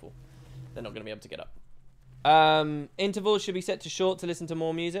gonna be awful. They're not gonna be able to get up. Intervals should be set to short to listen to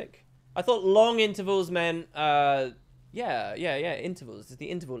more music. I thought long intervals meant yeah, intervals. It's the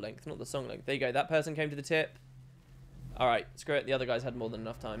interval length, not the song length. There you go. That person came to the tip. All right, screw it. The other guys had more than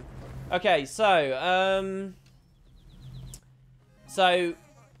enough time. Okay, so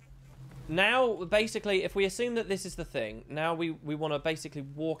now basically, if we assume that this is the thing, now we want to basically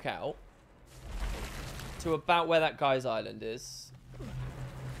walk out to about where that guy's island is.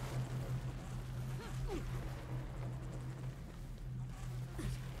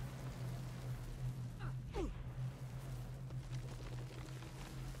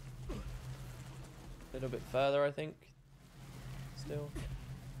 A little bit further, I think. Still.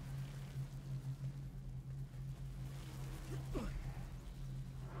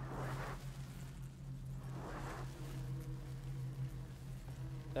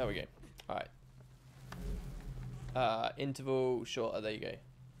 There we go. Alright. Interval shorter. There you go.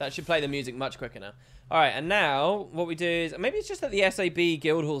 That should play the music much quicker now. Alright, and now what we do is... Maybe it's just that the SAB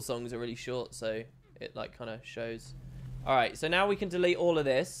Guildhall songs are really short, so it like kind of shows. Alright, so now we can delete all of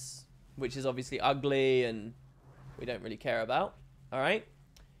this, which is obviously ugly and we don't really care about. Alright.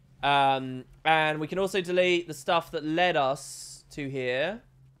 And we can also delete the stuff that led us to here.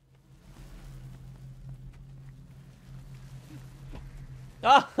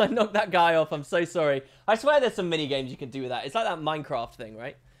 Ah, I knocked that guy off. I'm so sorry. I swear there's some mini games you can do with that. It's like that Minecraft thing,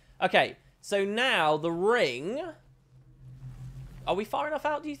 right? Okay, so now the ring. Are we far enough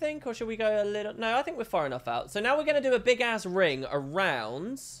out, do you think? Or should we go a little... No, I think we're far enough out. So now we're going to do a big-ass ring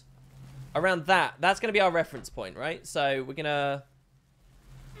around that. That's going to be our reference point, right? So we're going to...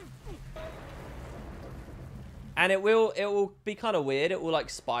 And it will be kind of weird. It will,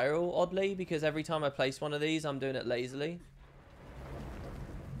 like, spiral, oddly, because every time I place one of these, I'm doing it lazily.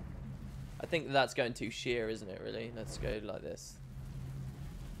 I think that's going too sheer, isn't it, really? Let's go like this.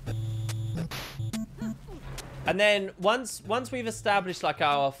 And then once we've established like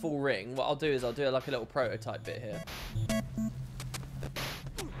our full ring, what I'll do is I'll do like a little prototype bit here.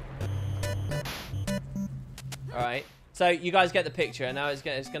 All right. So you guys get the picture, and now it's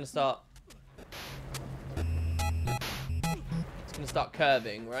gonna start. It's gonna start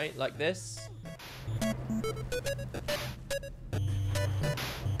curving, right, like this.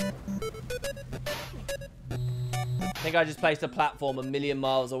 I think I just placed a platform a million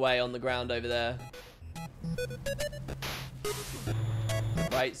miles away on the ground over there.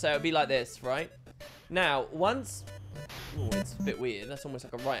 Right, so it'll be like this, right? Now, once... Oh, it's a bit weird. That's almost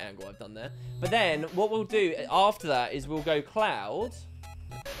like a right angle I've done there. But then, what we'll do after that is we'll go cloud.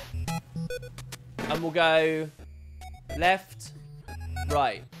 And we'll go left,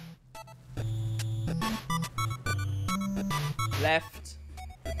 right. Left,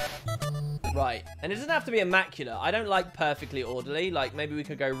 right. And it doesn't have to be immaculate. I don't like perfectly orderly. Like, maybe we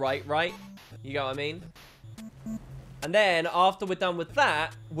could go right, right. You get what I mean? And then, after we're done with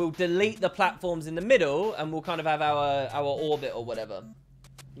that, we'll delete the platforms in the middle, and we'll kind of have our orbit or whatever.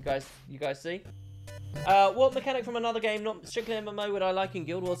 You guys see? What mechanic from another game, not strictly MMO, would I like in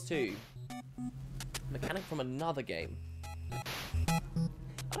Guild Wars 2? Mechanic from another game. I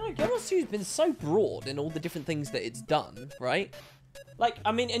don't know, Guild Wars 2 has been so broad in all the different things that it's done, right? Like,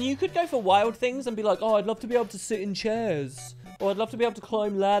 I mean, and you could go for wild things and be like, oh, I'd love to be able to sit in chairs. Or I'd love to be able to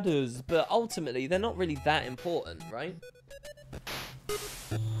climb ladders. But ultimately, they're not really that important, right?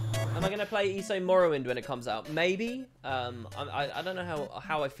 Am I going to play ESO Morrowind when it comes out? Maybe. I don't know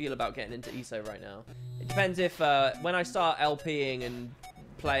how I feel about getting into ESO right now. It depends if, when I start LPing and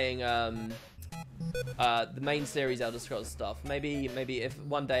playing, the main series Elder Scrolls stuff, maybe if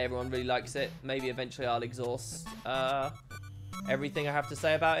one day everyone really likes it, maybe eventually I'll exhaust, everything I have to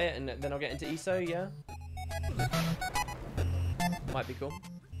say about it, and then I'll get into ESO, yeah? Might be cool.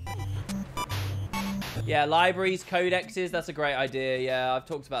 Yeah, libraries, codexes, that's a great idea. Yeah, I've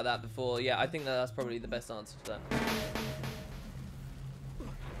talked about that before. Yeah, I think that's probably the best answer to that.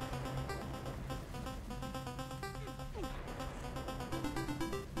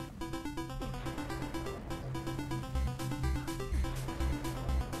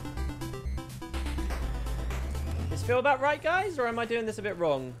 Does this feel about right, guys? Or am I doing this a bit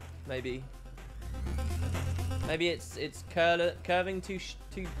wrong? Maybe. Maybe it's curving too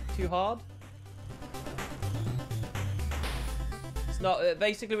hard? Not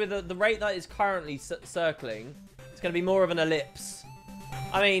basically with the rate that is currently circling, it's going to be more of an ellipse.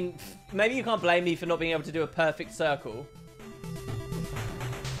 I mean, maybe you can't blame me for not being able to do a perfect circle.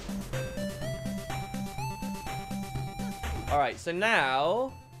 Alright, so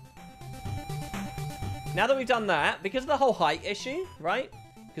now that we've done that, because of the whole height issue, right?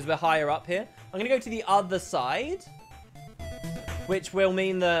 Because we're higher up here, I'm going to go to the other side, which will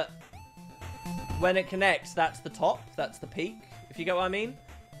mean that when it connects, that's the top, that's the peak. If you get what I mean,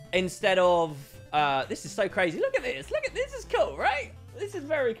 instead of this is so crazy. Look at this. Look at this. Is cool, right? This is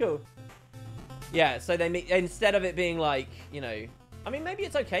very cool. Yeah. So they instead of it being like, you know, I mean, maybe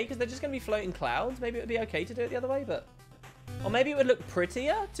it's okay because they're just gonna be floating clouds. Maybe it would be okay to do it the other way, but or maybe it would look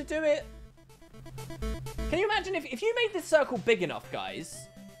prettier to do it. Can you imagine if you made this circle big enough, guys?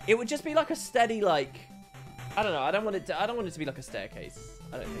 It would just be like a steady, like, I don't know. I don't want it to be like a staircase.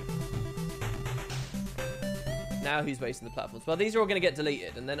 I don't think. Now who's wasting the platforms? Well, these are all going to get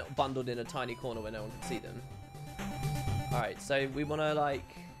deleted and then bundled in a tiny corner where no one can see them. Alright, so we want to, like...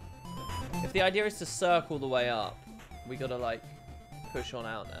 If the idea is to circle the way up, we got to, like, push on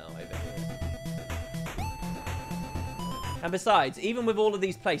out now over here. And besides, even with all of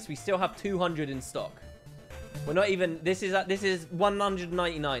these placed, we still have 200 in stock. We're not even... This is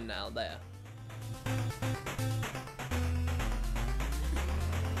 199 now, there.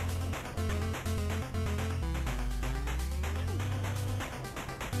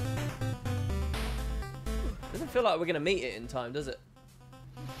 Doesn't feel like we're going to meet it in time, does it?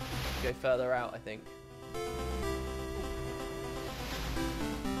 Go further out, I think.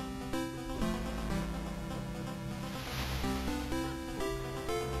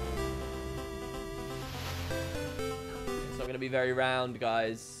 It's not going to be very round,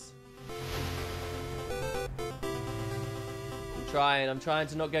 guys. I'm trying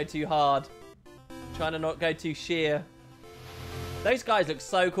to not go too hard. I'm trying to not go too sheer. Those guys look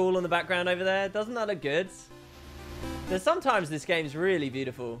so cool in the background over there. Doesn't that look good? There's sometimes this game's really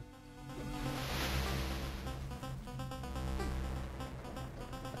beautiful.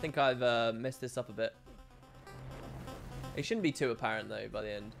 I think I've messed this up a bit. It shouldn't be too apparent though by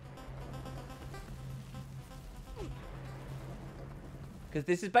the end. Because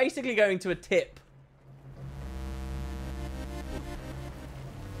this is basically going to a tip.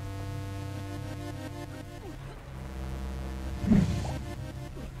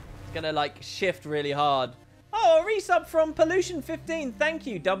 It's gonna like shift really hard. Oh, a resub from Pollution15. Thank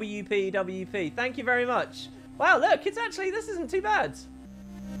you, WP. Thank you very much. Wow, look, it's actually, this isn't too bad.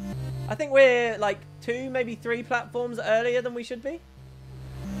 I think we're like 2, maybe 3 platforms earlier than we should be.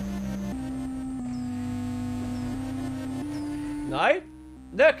 No?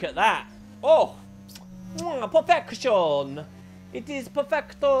 Look at that. Oh, perfection. It is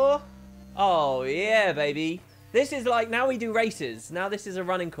perfecto. Oh, yeah, baby. This is like, now we do races. Now this is a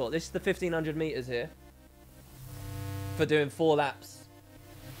running course. This is the 1500 meters here. For doing 4 laps.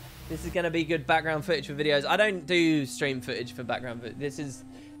 This is going to be good background footage for videos. I don't do stream footage for background footage. This is,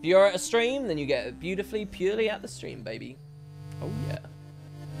 if you're at a stream, then you get it beautifully, purely at the stream, baby. Oh, yeah.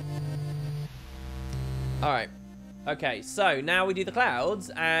 Alright. Okay, so now we do the clouds,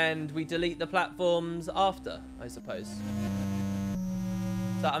 and we delete the platforms after, I suppose.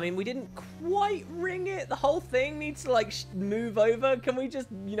 So, I mean, we didn't quite ring it. The whole thing needs to, like, move over. Can we just,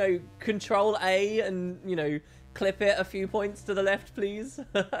 you know, Control A and, you know, clip it a few points to the left, please?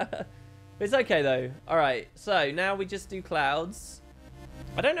 It's okay, though. All right, so now we just do clouds.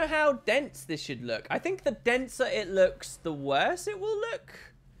 I don't know how dense this should look. I think the denser it looks, the worse it will look.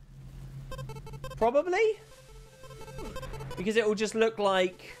 Probably. Because it will just look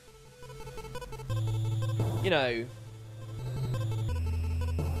like, you know...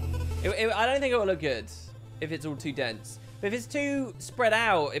 I don't think it will look good if it's all too dense. But if it's too spread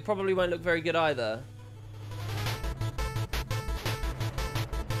out, it probably won't look very good either.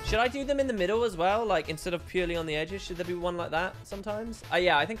 Should I do them in the middle as well? Like, instead of purely on the edges, should there be one like that sometimes?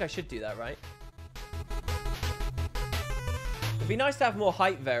 Yeah, I think I should do that, right? It'd be nice to have more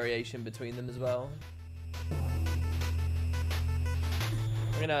height variation between them as well.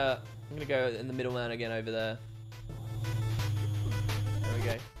 I'm gonna go in the middle man again over there. There we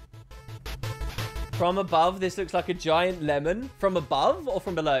go. From above, this looks like a giant lemon. From above or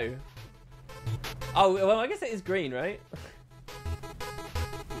from below? Oh, well, I guess it is green, right?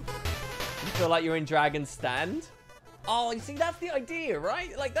 You feel like you're in Dragon's Stand? Oh, you see, that's the idea,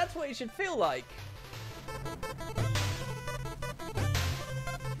 right? Like, that's what it should feel like.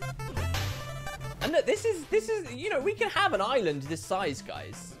 And look, this is, you know, we can have an island this size,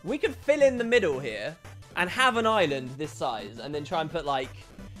 guys. We could fill in the middle here and have an island this size and then try and put, like,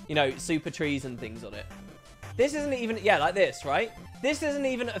 you know, super trees and things on it. This isn't even, yeah, like this, right? This isn't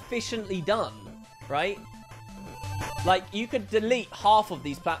even efficiently done, right? Like, you could delete half of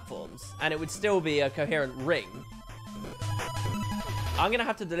these platforms and it would still be a coherent ring. I'm going to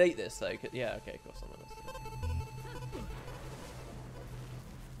have to delete this, though. Yeah, okay, of course I'm going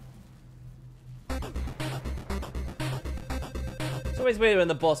to. It's always weird when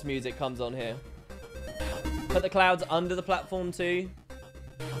the boss music comes on here. Put the clouds under the platform, too.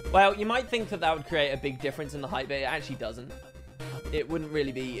 Well, you might think that that would create a big difference in the height, but it actually doesn't. It wouldn't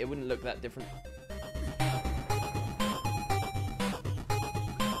really be, it wouldn't look that different.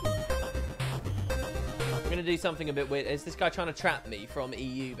 I'm going to do something a bit weird. Is this guy trying to trap me from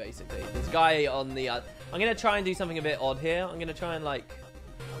EU, basically? This guy on the... I'm going to try and do something a bit odd here. I'm going to try and, like...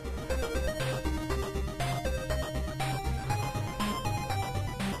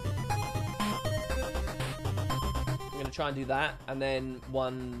 try and do that, and then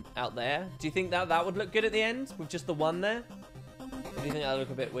one out there. Do you think that that would look good at the end with just the one there? Or do you think that would look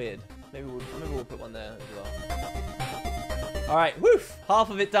a bit weird? Maybe we'll put one there as well. All right, woof! Half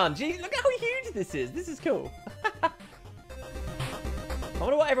of it done. Gee, look how huge this is. This is cool. I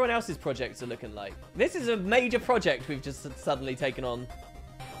wonder what everyone else's projects are looking like. This is a major project we've just suddenly taken on.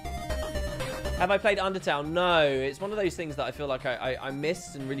 Have I played Undertale? No, it's one of those things that I feel like I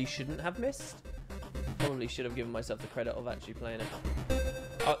missed and really shouldn't have missed. Probably should have given myself the credit of actually playing it.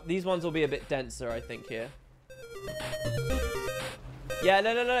 Oh, these ones will be a bit denser, I think, here. Yeah,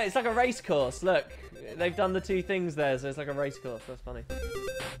 no. It's like a race course. Look, they've done the two things there, so it's like a race course. That's funny.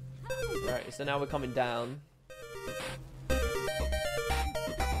 Right, so now we're coming down.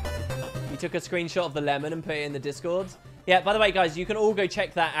 We took a screenshot of the lemon and put it in the Discord. Yeah, by the way, guys, you can all go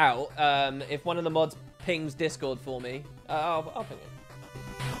check that out. If one of the mods pings Discord for me, I'll ping it.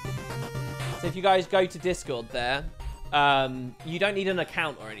 So if you guys go to Discord there, you don't need an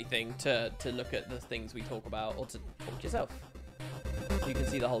account or anything to look at the things we talk about or to talk yourself. So you can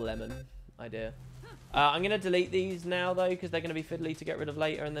see the whole lemon idea. I'm going to delete these now, though, because they're going to be fiddly to get rid of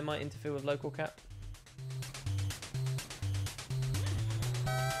later and they might interfere with local cap.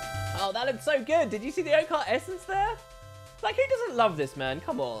 Oh, that looks so good. Did you see the Oak essence there? Like, who doesn't love this, man?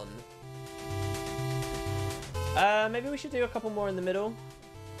 Come on. Maybe we should do a couple more in the middle.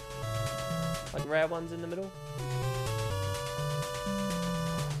 Like rare ones in the middle.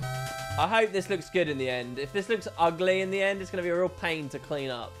 I hope this looks good in the end. If this looks ugly in the end, it's going to be a real pain to clean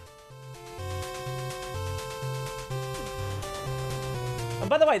up. And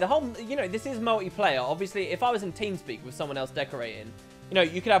by the way, the whole, you know, this is multiplayer. Obviously, if I was in TeamSpeak with someone else decorating, you know,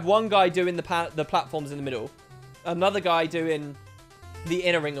 you could have one guy doing the platforms in the middle, another guy doing the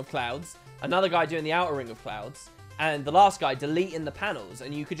inner ring of clouds, another guy doing the outer ring of clouds, and the last guy deleting the panels,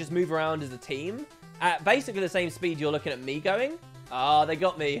 and you could just move around as a team at basically the same speed you're looking at me going. Ah, they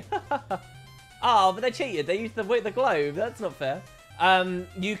got me. Oh, but they cheated. They used the globe. That's not fair.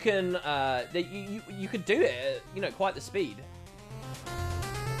 You can you could do it at, you know, quite the speed.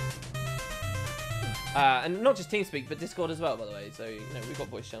 And not just TeamSpeak, but Discord as well, by the way. So, you know, we've got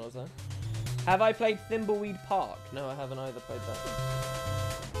voice channels there. Have I played Thimbleweed Park? No, I haven't either played that.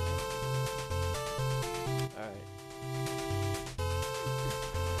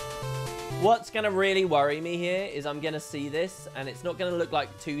 What's going to really worry me here is I'm going to see this, and it's not going to look like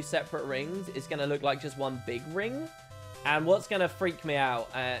two separate rings. It's going to look like just one big ring. And what's going to freak me out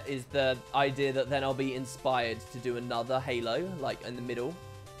is the idea that then I'll be inspired to do another Halo, like in the middle.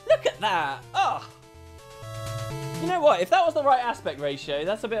 Look at that. Oh. You know what? If that was the right aspect ratio,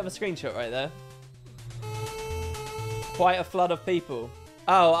 that's a bit of a screenshot right there. Quite a flood of people.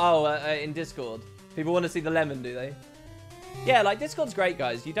 In Discord. People want to see the lemon, do they? Yeah, like, Discord's great,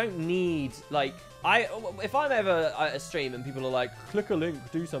 guys. You don't need, like... If I'm ever at a stream and people are like, click a link,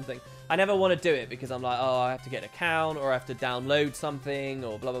 do something, I never want to do it because I'm like, oh, I have to get an account or I have to download something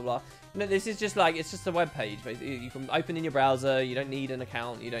or blah, blah, blah. No, this is just like, it's just a web page. Basically. You can open in your browser. You don't need an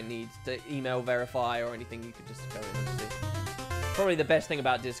account. You don't need to email verify or anything. You can just go in and see. Probably the best thing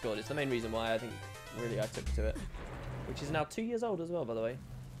about Discord. It's the main reason why I think really I took to it. Which is now 2 years old as well, by the way.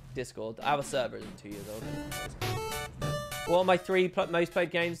 Discord. Our server isn't 2 years old. What are my 3 most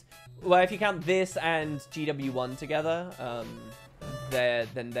played games? Well, if you count this and GW1 together,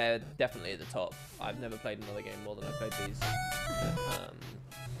 then they're definitely at the top. I've never played another game more than I played these.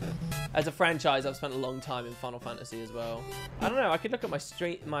 As a franchise, I've spent a long time in Final Fantasy as well. I don't know. I could look at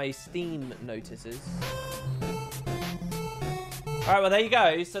my Steam notices. All right, well, there you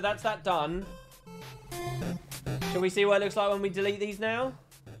go. So that's that done. Shall we see what it looks like when we delete these now?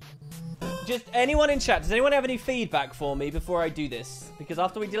 Just anyone in chat, does anyone have any feedback for me before I do this? Because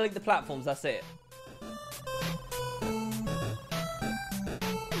after we delete the platforms, that's it.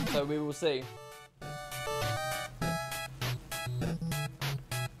 So we will see.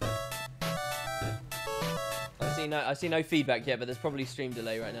 I see no feedback yet, but there's probably stream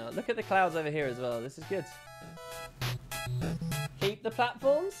delay right now. Look at the clouds over here as well. This is good. Keep the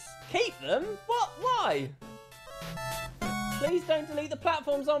platforms? Keep them? What? Why? Please don't delete the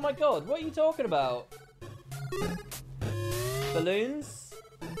platforms. Oh my god. What are you talking about? Balloons?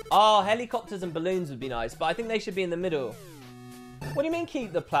 Oh, helicopters and balloons would be nice, but I think they should be in the middle. What do you mean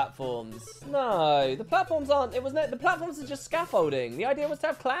keep the platforms? No, the platforms aren't. The platforms are just scaffolding. The idea was to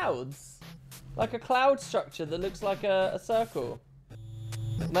have clouds. Like a cloud structure that looks like a circle.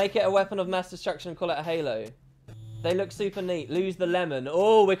 Make it a weapon of mass destruction and call it a halo. They look super neat. Lose the lemon.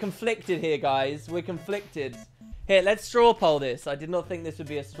 Oh, we're conflicted here, guys. We're conflicted. Here, let's straw poll this. I did not think this would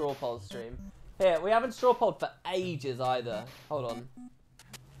be a straw poll stream. Here, we haven't straw polled for ages either. Hold on.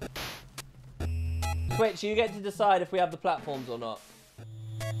 Twitch, you get to decide if we have the platforms or not.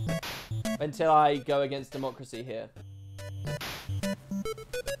 Until I go against democracy here.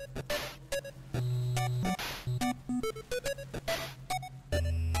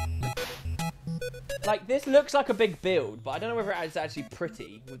 Like, this looks like a big build, but I don't know whether it's actually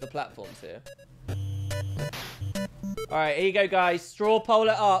pretty with the platforms here. Alright, here you go, guys. Straw poll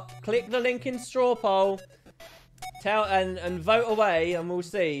it up. Click the link in straw poll. And vote away, and we'll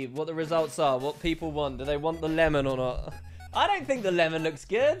see what the results are. What people want. Do they want the lemon or not? I don't think the lemon looks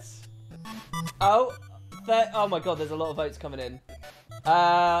good. Oh my god, there's a lot of votes coming in.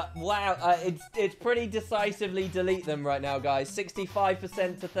 Wow, it's pretty decisively delete them right now, guys.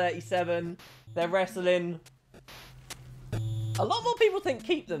 65% to 37%. They're wrestling. A lot more people think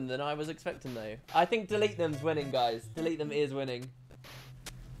keep them than I was expecting, though. I think delete them's winning, guys. Delete them is winning.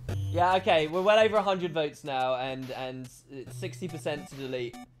 Yeah, okay, we're well over 100 votes now, and 60% to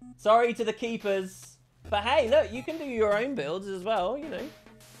delete. Sorry to the keepers. But hey, look, you can do your own builds as well, you know.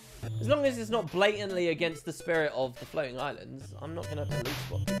 As long as it's not blatantly against the spirit of the floating islands, I'm not going to police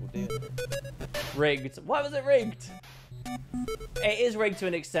what people do. Rigged. Why was it rigged? It is rigged to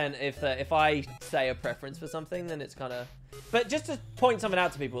an extent. If I say a preference for something, then it's kind of... But just to point something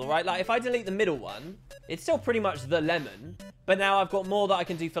out to people, right? Like, if I delete the middle one, it's still pretty much the lemon. But now I've got more that I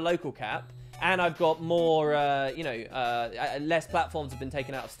can do for local cap. And I've got more, less platforms have been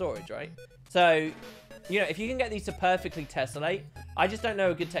taken out of storage, right? So... You know, if you can get these to perfectly tessellate, I just don't know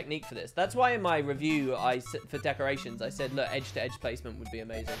a good technique for this. That's why in my review for decorations, I said, look, edge-to-edge placement would be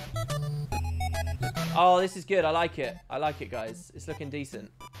amazing. Oh, this is good. I like it. I like it, guys. It's looking decent.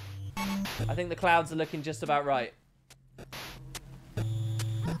 I think the clouds are looking just about right.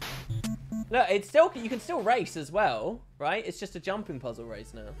 Look, it's still, you can still race as well, right? It's just a jumping puzzle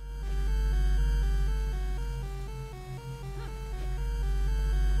race now.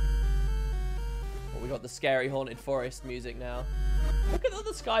 We got the scary haunted forest music now. Look at what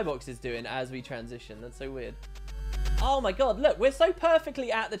the skybox is doing as we transition. That's so weird. Oh my god, look, we're so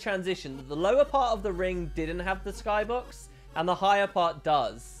perfectly at the transition that the lower part of the ring didn't have the skybox and the higher part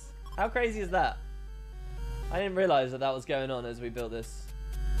does. How crazy is that? I didn't realize that that was going on as we built this.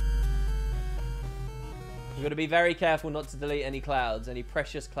 We've got to be very careful not to delete any clouds, any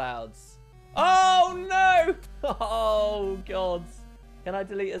precious clouds. Oh no! Oh god. Can I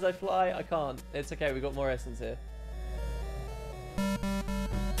delete as I fly? I can't. It's okay, we've got more essence here.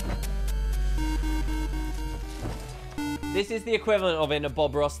 This is the equivalent of in a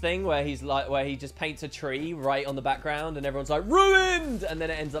Bob Ross thing where he's like, where he just paints a tree right on the background and everyone's like, ruined! And then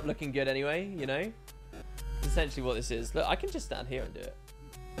it ends up looking good anyway, you know? That's essentially what this is. Look, I can just stand here and do it.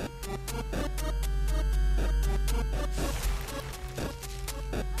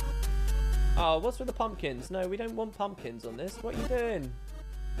 Oh, what's with the pumpkins? No, we don't want pumpkins on this. What are you doing?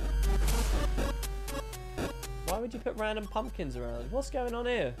 Why would you put random pumpkins around? What's going on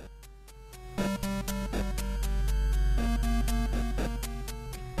here?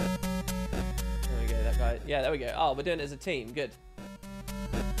 That guy. Yeah, there we go. Oh, we're doing it as a team. Good.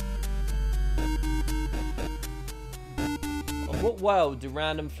 In what world do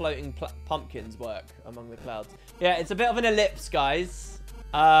random floating pumpkins work among the clouds? Yeah, it's a bit of an ellipse, guys.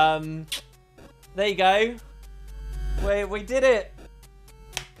 There you go. We did it.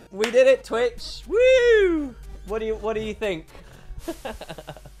 We did it, Twitch. Woo! What do you think?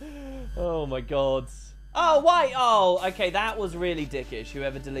 Oh my god. Oh, why? Oh, okay, that was really dickish.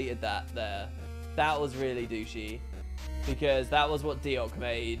 Whoever deleted that there. That was really douchey. Because that was what Deoc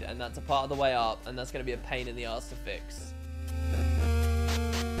made, and that's a part of the way up, and that's going to be a pain in the ass to fix.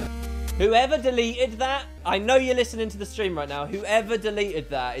 Whoever deleted that, I know you're listening to the stream right now. Whoever deleted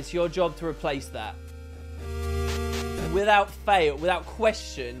that, it's your job to replace that. Without fail, without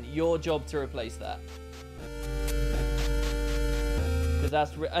question, your job to replace that. Because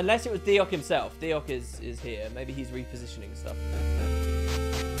that's... unless it was Deoc himself. Deoc is here. Maybe he's repositioning stuff.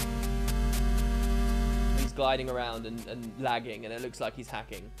 He's gliding around and lagging, and it looks like he's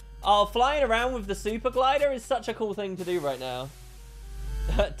hacking. Oh, flying around with the super glider is such a cool thing to do right now.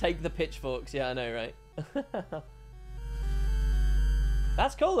 Take the pitchforks. Yeah, I know, right?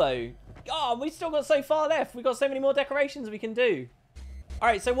 That's cool, though. Oh, we've still got so far left. We've got so many more decorations we can do. All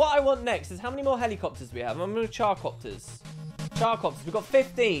right, so what I want next is how many more helicopters do we have? I'm going to charcopters. Charcopters. We've got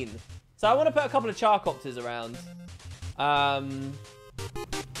 15. So I want to put a couple of charcopters around.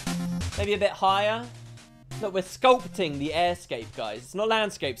 Maybe a bit higher. Look, we're sculpting the airscape, guys. It's not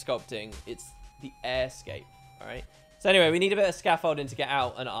landscape sculpting. It's the airscape, all right? So anyway, we need a bit of scaffolding to get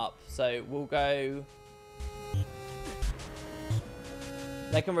out and up. So we'll go...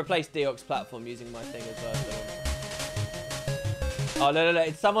 They can replace Deoc's platform using my thing as well. Oh, no.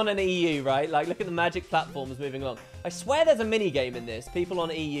 It's someone in EU, right? Like, look at the magic platforms moving along. I swear there's a mini game in this. People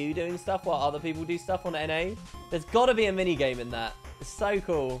on EU doing stuff while other people do stuff on NA. There's got to be a mini game in that. It's so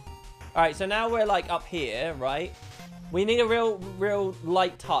cool. All right, so now we're, like, up here, right? We need a real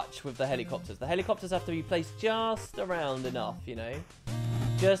light touch with the helicopters. The helicopters have to be placed just around enough, you know?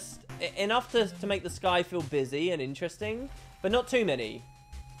 Just enough to make the sky feel busy and interesting, but not too many.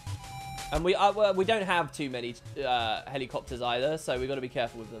 And we don't have too many helicopters either, so we've got to be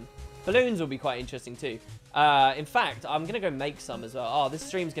careful with them. Balloons will be quite interesting too. In fact, I'm going to go make some as well. Oh, this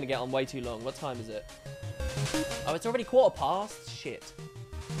stream's going to get on way too long. What time is it? Oh, it's already 1:15? Shit.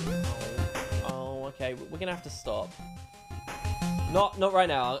 Oh, okay. We're going to have to stop. Not right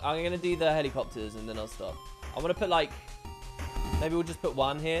now. I'm going to do the helicopters and then I'll stop. I want to put like... Maybe we'll just put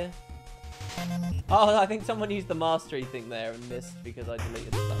one here. Oh, I think someone used the mastery thing there and missed because I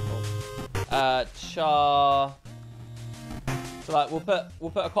deleted the platform. Char... So like, we'll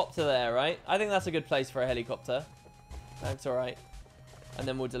put a copter there, right? I think that's a good place for a helicopter. That's alright. And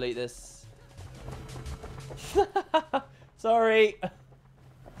then we'll delete this. Sorry.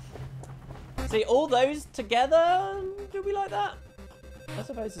 See, all those together, do we like that? I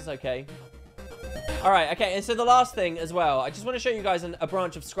suppose it's okay. Alright, okay, and so the last thing as well, I just want to show you guys a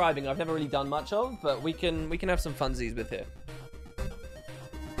branch of scribing I've never really done much of, but we can have some funsies with here.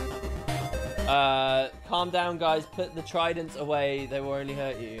 Calm down, guys. Put the tridents away. They will only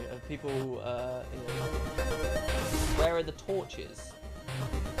hurt you. And people, where are the torches?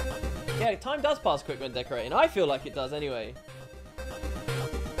 Yeah, time does pass quick when decorating. I feel like it does anyway.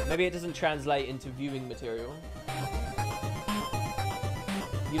 Maybe it doesn't translate into viewing material.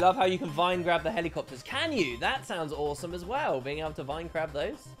 You love how you can vine grab the helicopters. Can you? That sounds awesome as well, being able to vine grab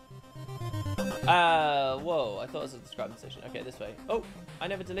those. Whoa, I thought it was a describing station. Okay, this way. Oh, I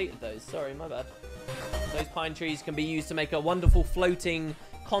never deleted those. Sorry, my bad. Those pine trees can be used to make a wonderful floating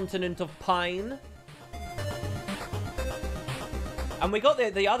continent of pine. And we got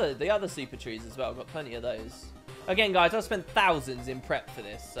the other super trees as well. Got plenty of those. Again, guys, I've spent thousands in prep for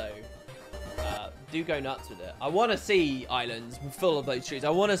this, so do go nuts with it. I want to see islands full of those trees. I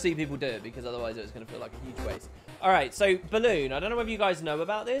want to see people do it because otherwise it's going to feel like a huge waste. All right, so balloon. I don't know whether you guys know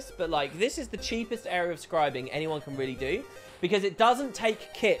about this, but like this is the cheapest area of scribing anyone can really do because it doesn't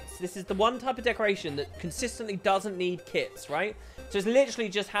take kits. This is the one type of decoration that consistently doesn't need kits, right? So it's literally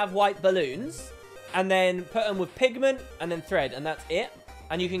just have white balloons and then put them with pigment and then thread, and that's it.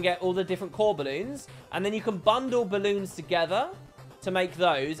 and you can get all the different core balloons, and then you can bundle balloons together to make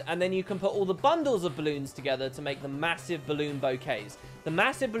those, and then you can put all the bundles of balloons together to make the massive balloon bouquets. The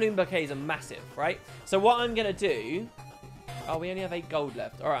massive balloon bouquets are massive, right? So what I'm gonna do... Oh, we only have 8 gold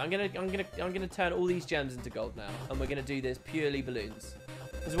left. All right, I'm gonna turn all these gems into gold now, and we're gonna do this purely balloons.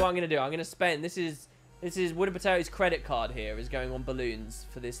 This is what I'm gonna do. I'm gonna spend... This is Wooden Potato's credit card here is going on balloons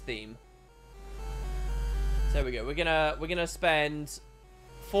for this theme. So there we go. We're gonna spend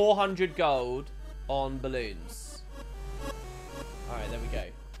 400 gold on balloons. All right, there we go.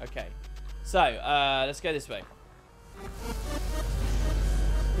 Okay, so let's go this way.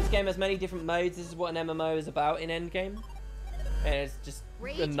 This game has many different modes. This is what an MMO is about in Endgame, and it's just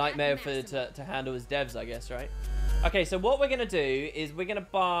a nightmare to handle as devs, I guess, right? Okay, so what we're gonna do is we're gonna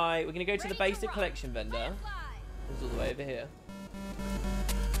go to the basic collection vendor. It's all the way over here.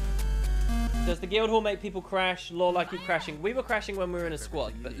 Does the guild hall make people crash? Lol, I keep crashing. We were crashing when we were in a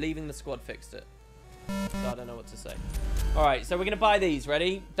squad, but leaving the squad fixed it. So I don't know what to say. All right, so we're going to buy these.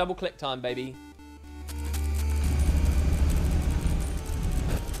 Ready? Double click time, baby.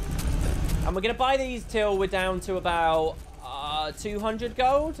 And we're going to buy these till we're down to about 200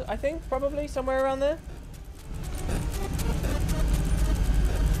 gold, I think, probably. Somewhere around there.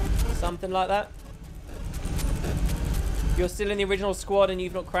 Something like that. You're still in the original squad and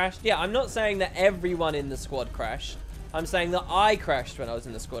you've not crashed? Yeah, I'm not saying that everyone in the squad crashed. I'm saying that I crashed when I was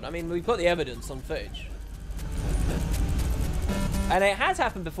in the squad. I mean, we've got the evidence on footage. And it has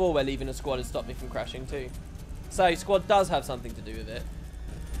happened before where leaving a squad has stopped me from crashing too. So squad does have something to do with it.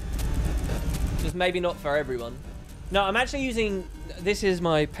 Just maybe not for everyone. No, I'm actually using... This is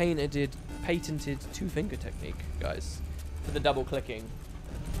my patented two-finger technique, guys. For the double clicking.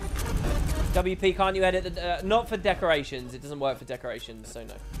 WP, can't you edit the... not for decorations. It doesn't work for decorations, so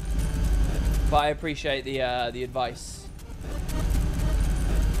no. But I appreciate the advice.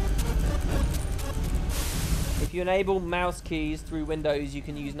 If you enable mouse keys through Windows, you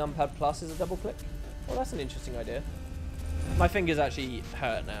can use numpad plus as a double click. Well, that's an interesting idea. My fingers actually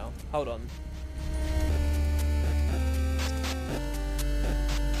hurt now. Hold on.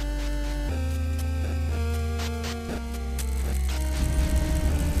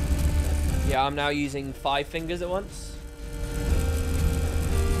 Yeah, I'm now using 5 fingers at once.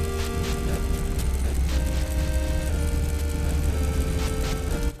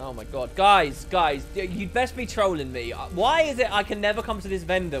 Oh my god. Guys, you'd best be trolling me. Why is it I can never come to this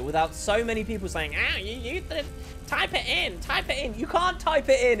vendor without so many people saying, you type it in. You can't type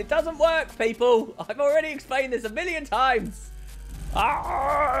it in. It doesn't work, people. I've already explained this a million times.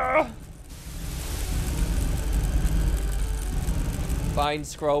 Find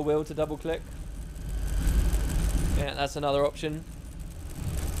scroll wheel to double click. Yeah, that's another option.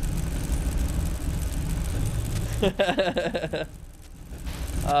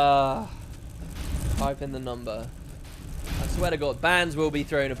 Type in the number. I swear to God, bans will be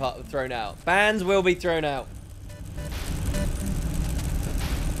thrown out. Bans will be thrown out.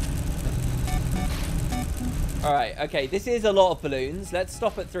 All right, okay, this is a lot of balloons. Let's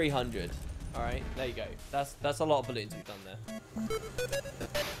stop at 300. All right, there you go. That's a lot of balloons we've done there.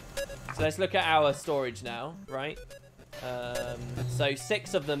 So let's look at our storage now, right? So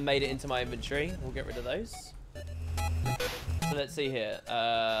 6 of them made it into my inventory. We'll get rid of those. So let's see here.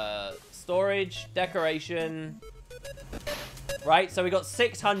 Storage, decoration. Right, so we got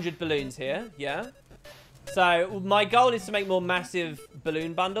 600 balloons here, yeah? So my goal is to make more massive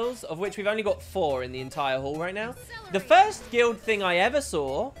balloon bundles, of which we've only got 4 in the entire hall right now. The first guild thing I ever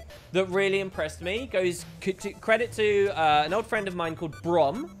saw that really impressed me goes credit to an old friend of mine called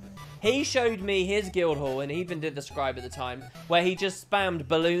Brom. He showed me his guild hall, and he even did the scribe at the time, where he just spammed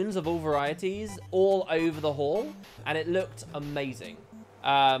balloons of all varieties all over the hall, and it looked amazing.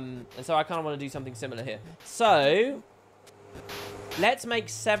 And so I kind of want to do something similar here. So let's make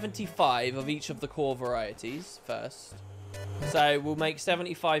 75 of each of the core varieties first. So we'll make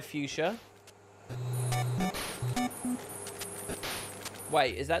 75 fuchsia.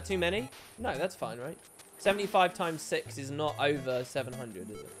 Wait, is that too many? No, that's fine, right? 75 times 6 is not over 700,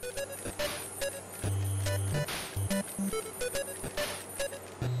 is it?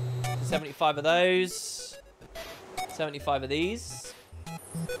 75 of those. 75 of these.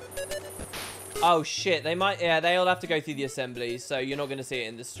 Oh shit, they might, yeah, they all have to go through the assemblies, so you're not going to see it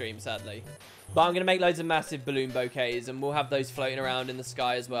in the stream, sadly. But I'm going to make loads of massive balloon bouquets, and we'll have those floating around in the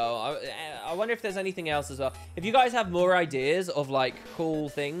sky as well. I wonder if there's anything else as well. If you guys have more ideas of, like, cool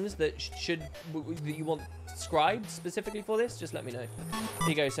things that that you want scribed specifically for this, just let me know. Here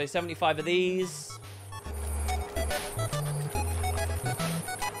you go, so 75 of these.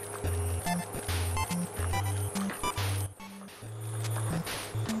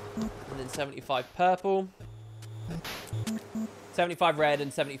 75 purple, 75 red,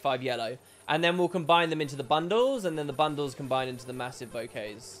 and 75 yellow. And then we'll combine them into the bundles, and then the bundles combine into the massive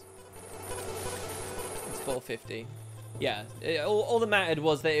bouquets. It's 450. Yeah, all that mattered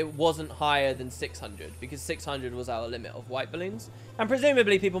was that it wasn't higher than 600, because 600 was our limit of white balloons. And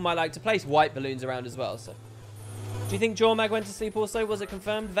presumably people might like to place white balloons around as well, so. Do you think Jormag went to sleep also? Was it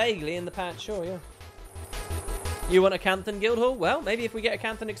confirmed? Vaguely in the patch, sure, yeah. You want a Canthan Guildhall? Well, maybe if we get a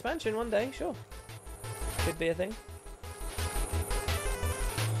Canthan expansion one day, sure. Could be a thing.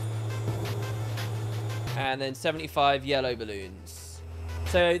 And then 75 yellow balloons.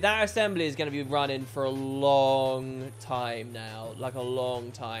 So that assembly is going to be running for a long time now. Like a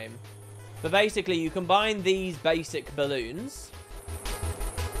long time. But basically, you combine these basic balloons.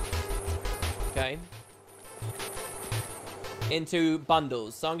 Okay. Into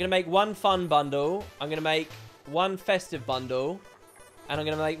bundles. So I'm going to make one fun bundle. I'm going to make one festive bundle. And I'm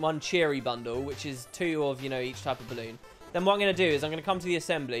going to make one cheery bundle, which is 2 of, you know, each type of balloon. Then what I'm going to do is I'm going to come to the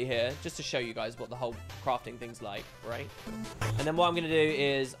assembly here, just to show you guys what the whole crafting thing's like, right? And then what I'm going to do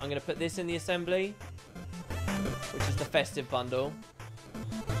is I'm going to put this in the assembly, which is the festive bundle. And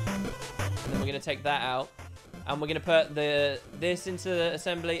then we're going to take that out. And we're going to put this into the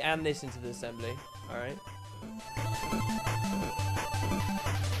assembly and this into the assembly. All right.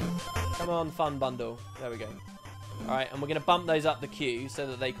 Come on, fun bundle. There we go. All right, and we're going to bump those up the queue so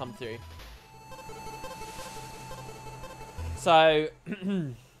that they come through. So,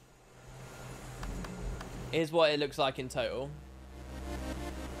 here's what it looks like in total.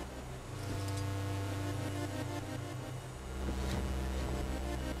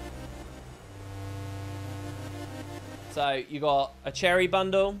 So, you got a cherry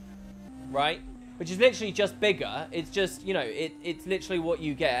bundle, right? Which is literally just bigger. It's just, you know, it's literally what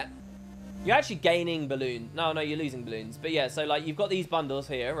you get. You're actually gaining balloons. No, you're losing balloons. But yeah, so like you've got these bundles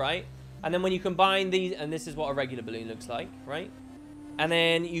here, right? And then when you combine these, and this is what a regular balloon looks like, right? And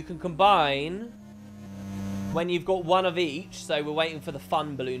then you can combine when you've got one of each. So we're waiting for the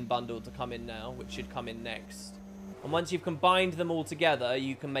fun balloon bundle to come in now, which should come in next. And once you've combined them all together,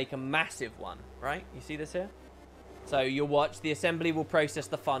 you can make a massive one, right? You see this here? So you'll watch, the assembly will process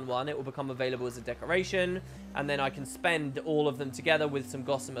the fun one. It will become available as a decoration. And then I can spend all of them together with some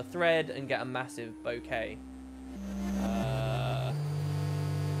gossamer thread and get a massive bouquet.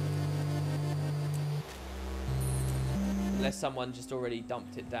 Unless someone just already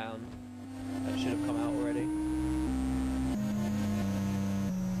dumped it down. That should have come out already.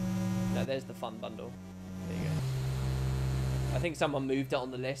 No, there's the fun bundle. There you go. I think someone moved it on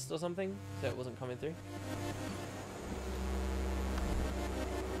the list or something, so it wasn't coming through.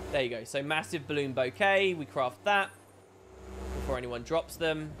 There you go. So massive balloon bouquet. We craft that before anyone drops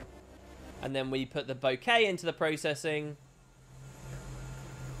them. And then we put the bouquet into the processing.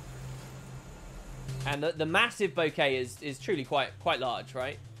 And the massive bouquet is truly quite large,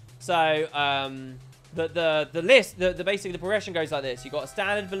 right? So the list, basically the progression goes like this. You've got a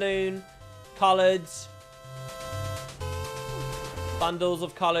standard balloon, coloured, bundles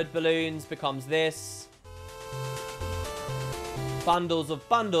of coloured balloons becomes this. Bundles of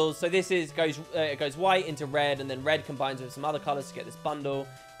bundles. So this is it goes white into red, and then red combines with some other colours to get this bundle.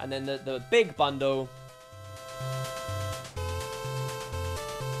 And then the big bundle.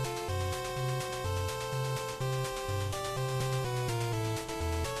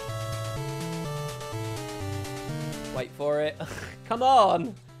 Wait for it. Come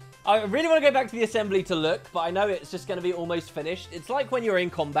on. I really want to go back to the assembly to look, but I know it's just going to be almost finished. It's like when you're in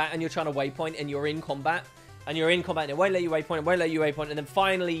combat and you're trying to waypoint and you're in combat. And you're in combat and it won't let you waypoint, it won't let you waypoint, and then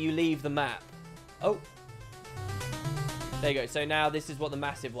finally you leave the map. Oh. There you go. So now this is what the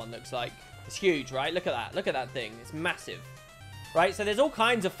massive one looks like. It's huge, right? Look at that. Look at that thing. It's massive. Right? So there's all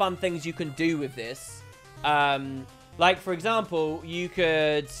kinds of fun things you can do with this. Like, for example, you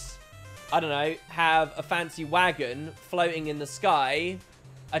could, I don't know, have a fancy wagon floating in the sky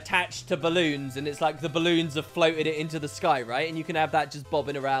attached to balloons, and it's like the balloons have floated it into the sky, right? And you can have that just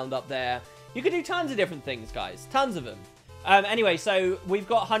bobbing around up there. You can do tons of different things, guys. Tons of them. Anyway, so we've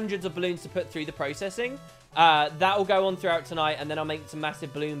got hundreds of balloons to put through the processing. That will go on throughout tonight, and then I'll make some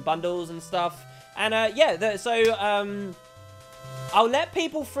massive balloon bundles and stuff. And yeah, I'll let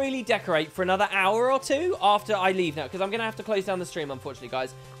people freely decorate for another hour or two after I leave now, because I'm going to have to close down the stream, unfortunately,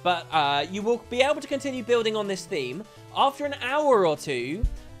 guys. But you will be able to continue building on this theme. After an hour or two,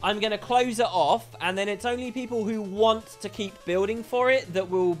 I'm going to close it off, and then it's only people who want to keep building for it that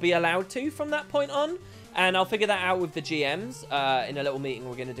will be allowed to from that point on. And I'll figure that out with the GMs in a little meeting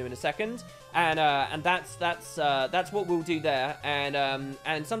we're going to do in a second. And that's what we'll do there.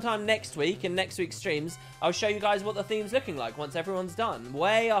 And sometime next week, in next week's streams, I'll show you guys what the theme's looking like once everyone's done.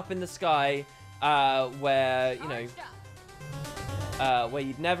 Way up in the sky, where, you know, where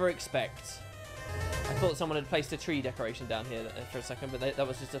you'd never expect. I thought someone had placed a tree decoration down here for a second, but that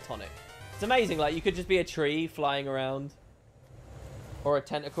was just a tonic. It's amazing, like, you could just be a tree flying around. Or a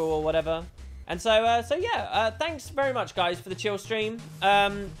tentacle or whatever. And so yeah, thanks very much, guys, for the chill stream.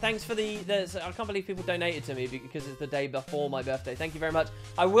 Thanks for I can't believe people donated to me because it's the day before my birthday. Thank you very much.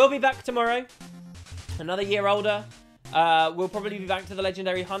 I will be back tomorrow. Another year older. We'll probably be back to the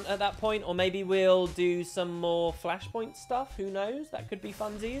Legendary Hunt at that point, or maybe we'll do some more Flashpoint stuff. Who knows? That could be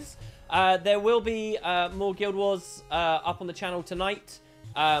funsies. There will be more Guild Wars up on the channel tonight.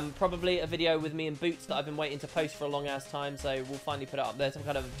 Probably a video with me and Boots that I've been waiting to post for a long ass time, so we'll finally put it up there. Some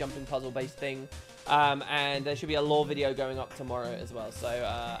kind of jumping puzzle based thing. And there should be a lore video going up tomorrow as well, so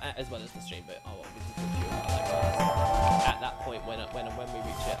as well as the stream, but I'll obviously talk to you about that at that point when we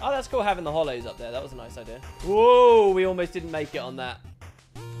reach it. Oh, that's cool having the hollows up there. That was a nice idea. Whoa, we almost didn't make it on that.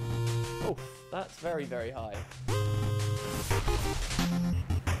 Oh, that's very, very high.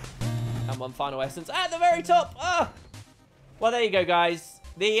 And one final essence at the very top. Ah! Well, there you go, guys.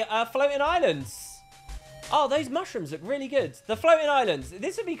 The floating islands. Oh, those mushrooms look really good. The floating islands.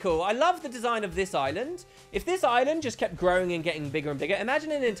 This would be cool. I love the design of this island. If this island just kept growing and getting bigger and bigger,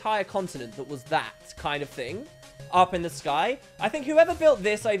 imagine an entire continent that was that kind of thing up in the sky. I think whoever built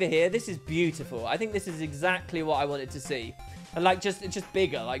this over here, this is beautiful. I think this is exactly what I wanted to see. And like just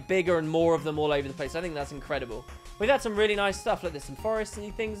bigger, like bigger and more of them all over the place. I think that's incredible. We've had some really nice stuff, like there's some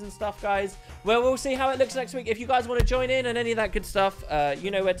foresty things and stuff, guys. Well, we'll see how it looks next week. If you guys want to join in and any of that good stuff,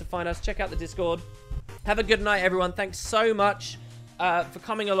 you know where to find us. Check out the Discord. Have a good night, everyone. Thanks so much for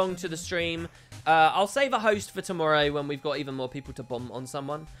coming along to the stream. I'll save a host for tomorrow when we've got even more people to bomb on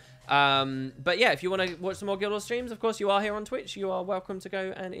someone. But yeah, if you want to watch some more Guild Wars streams, of course, you are here on Twitch. You are welcome to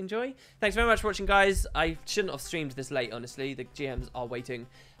go and enjoy. Thanks very much for watching, guys. I shouldn't have streamed this late, honestly. The GMs are waiting.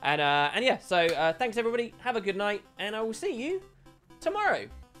 And yeah, so thanks, everybody. Have a good night, and I will see you tomorrow.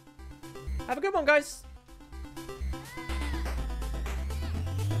 Have a good one, guys.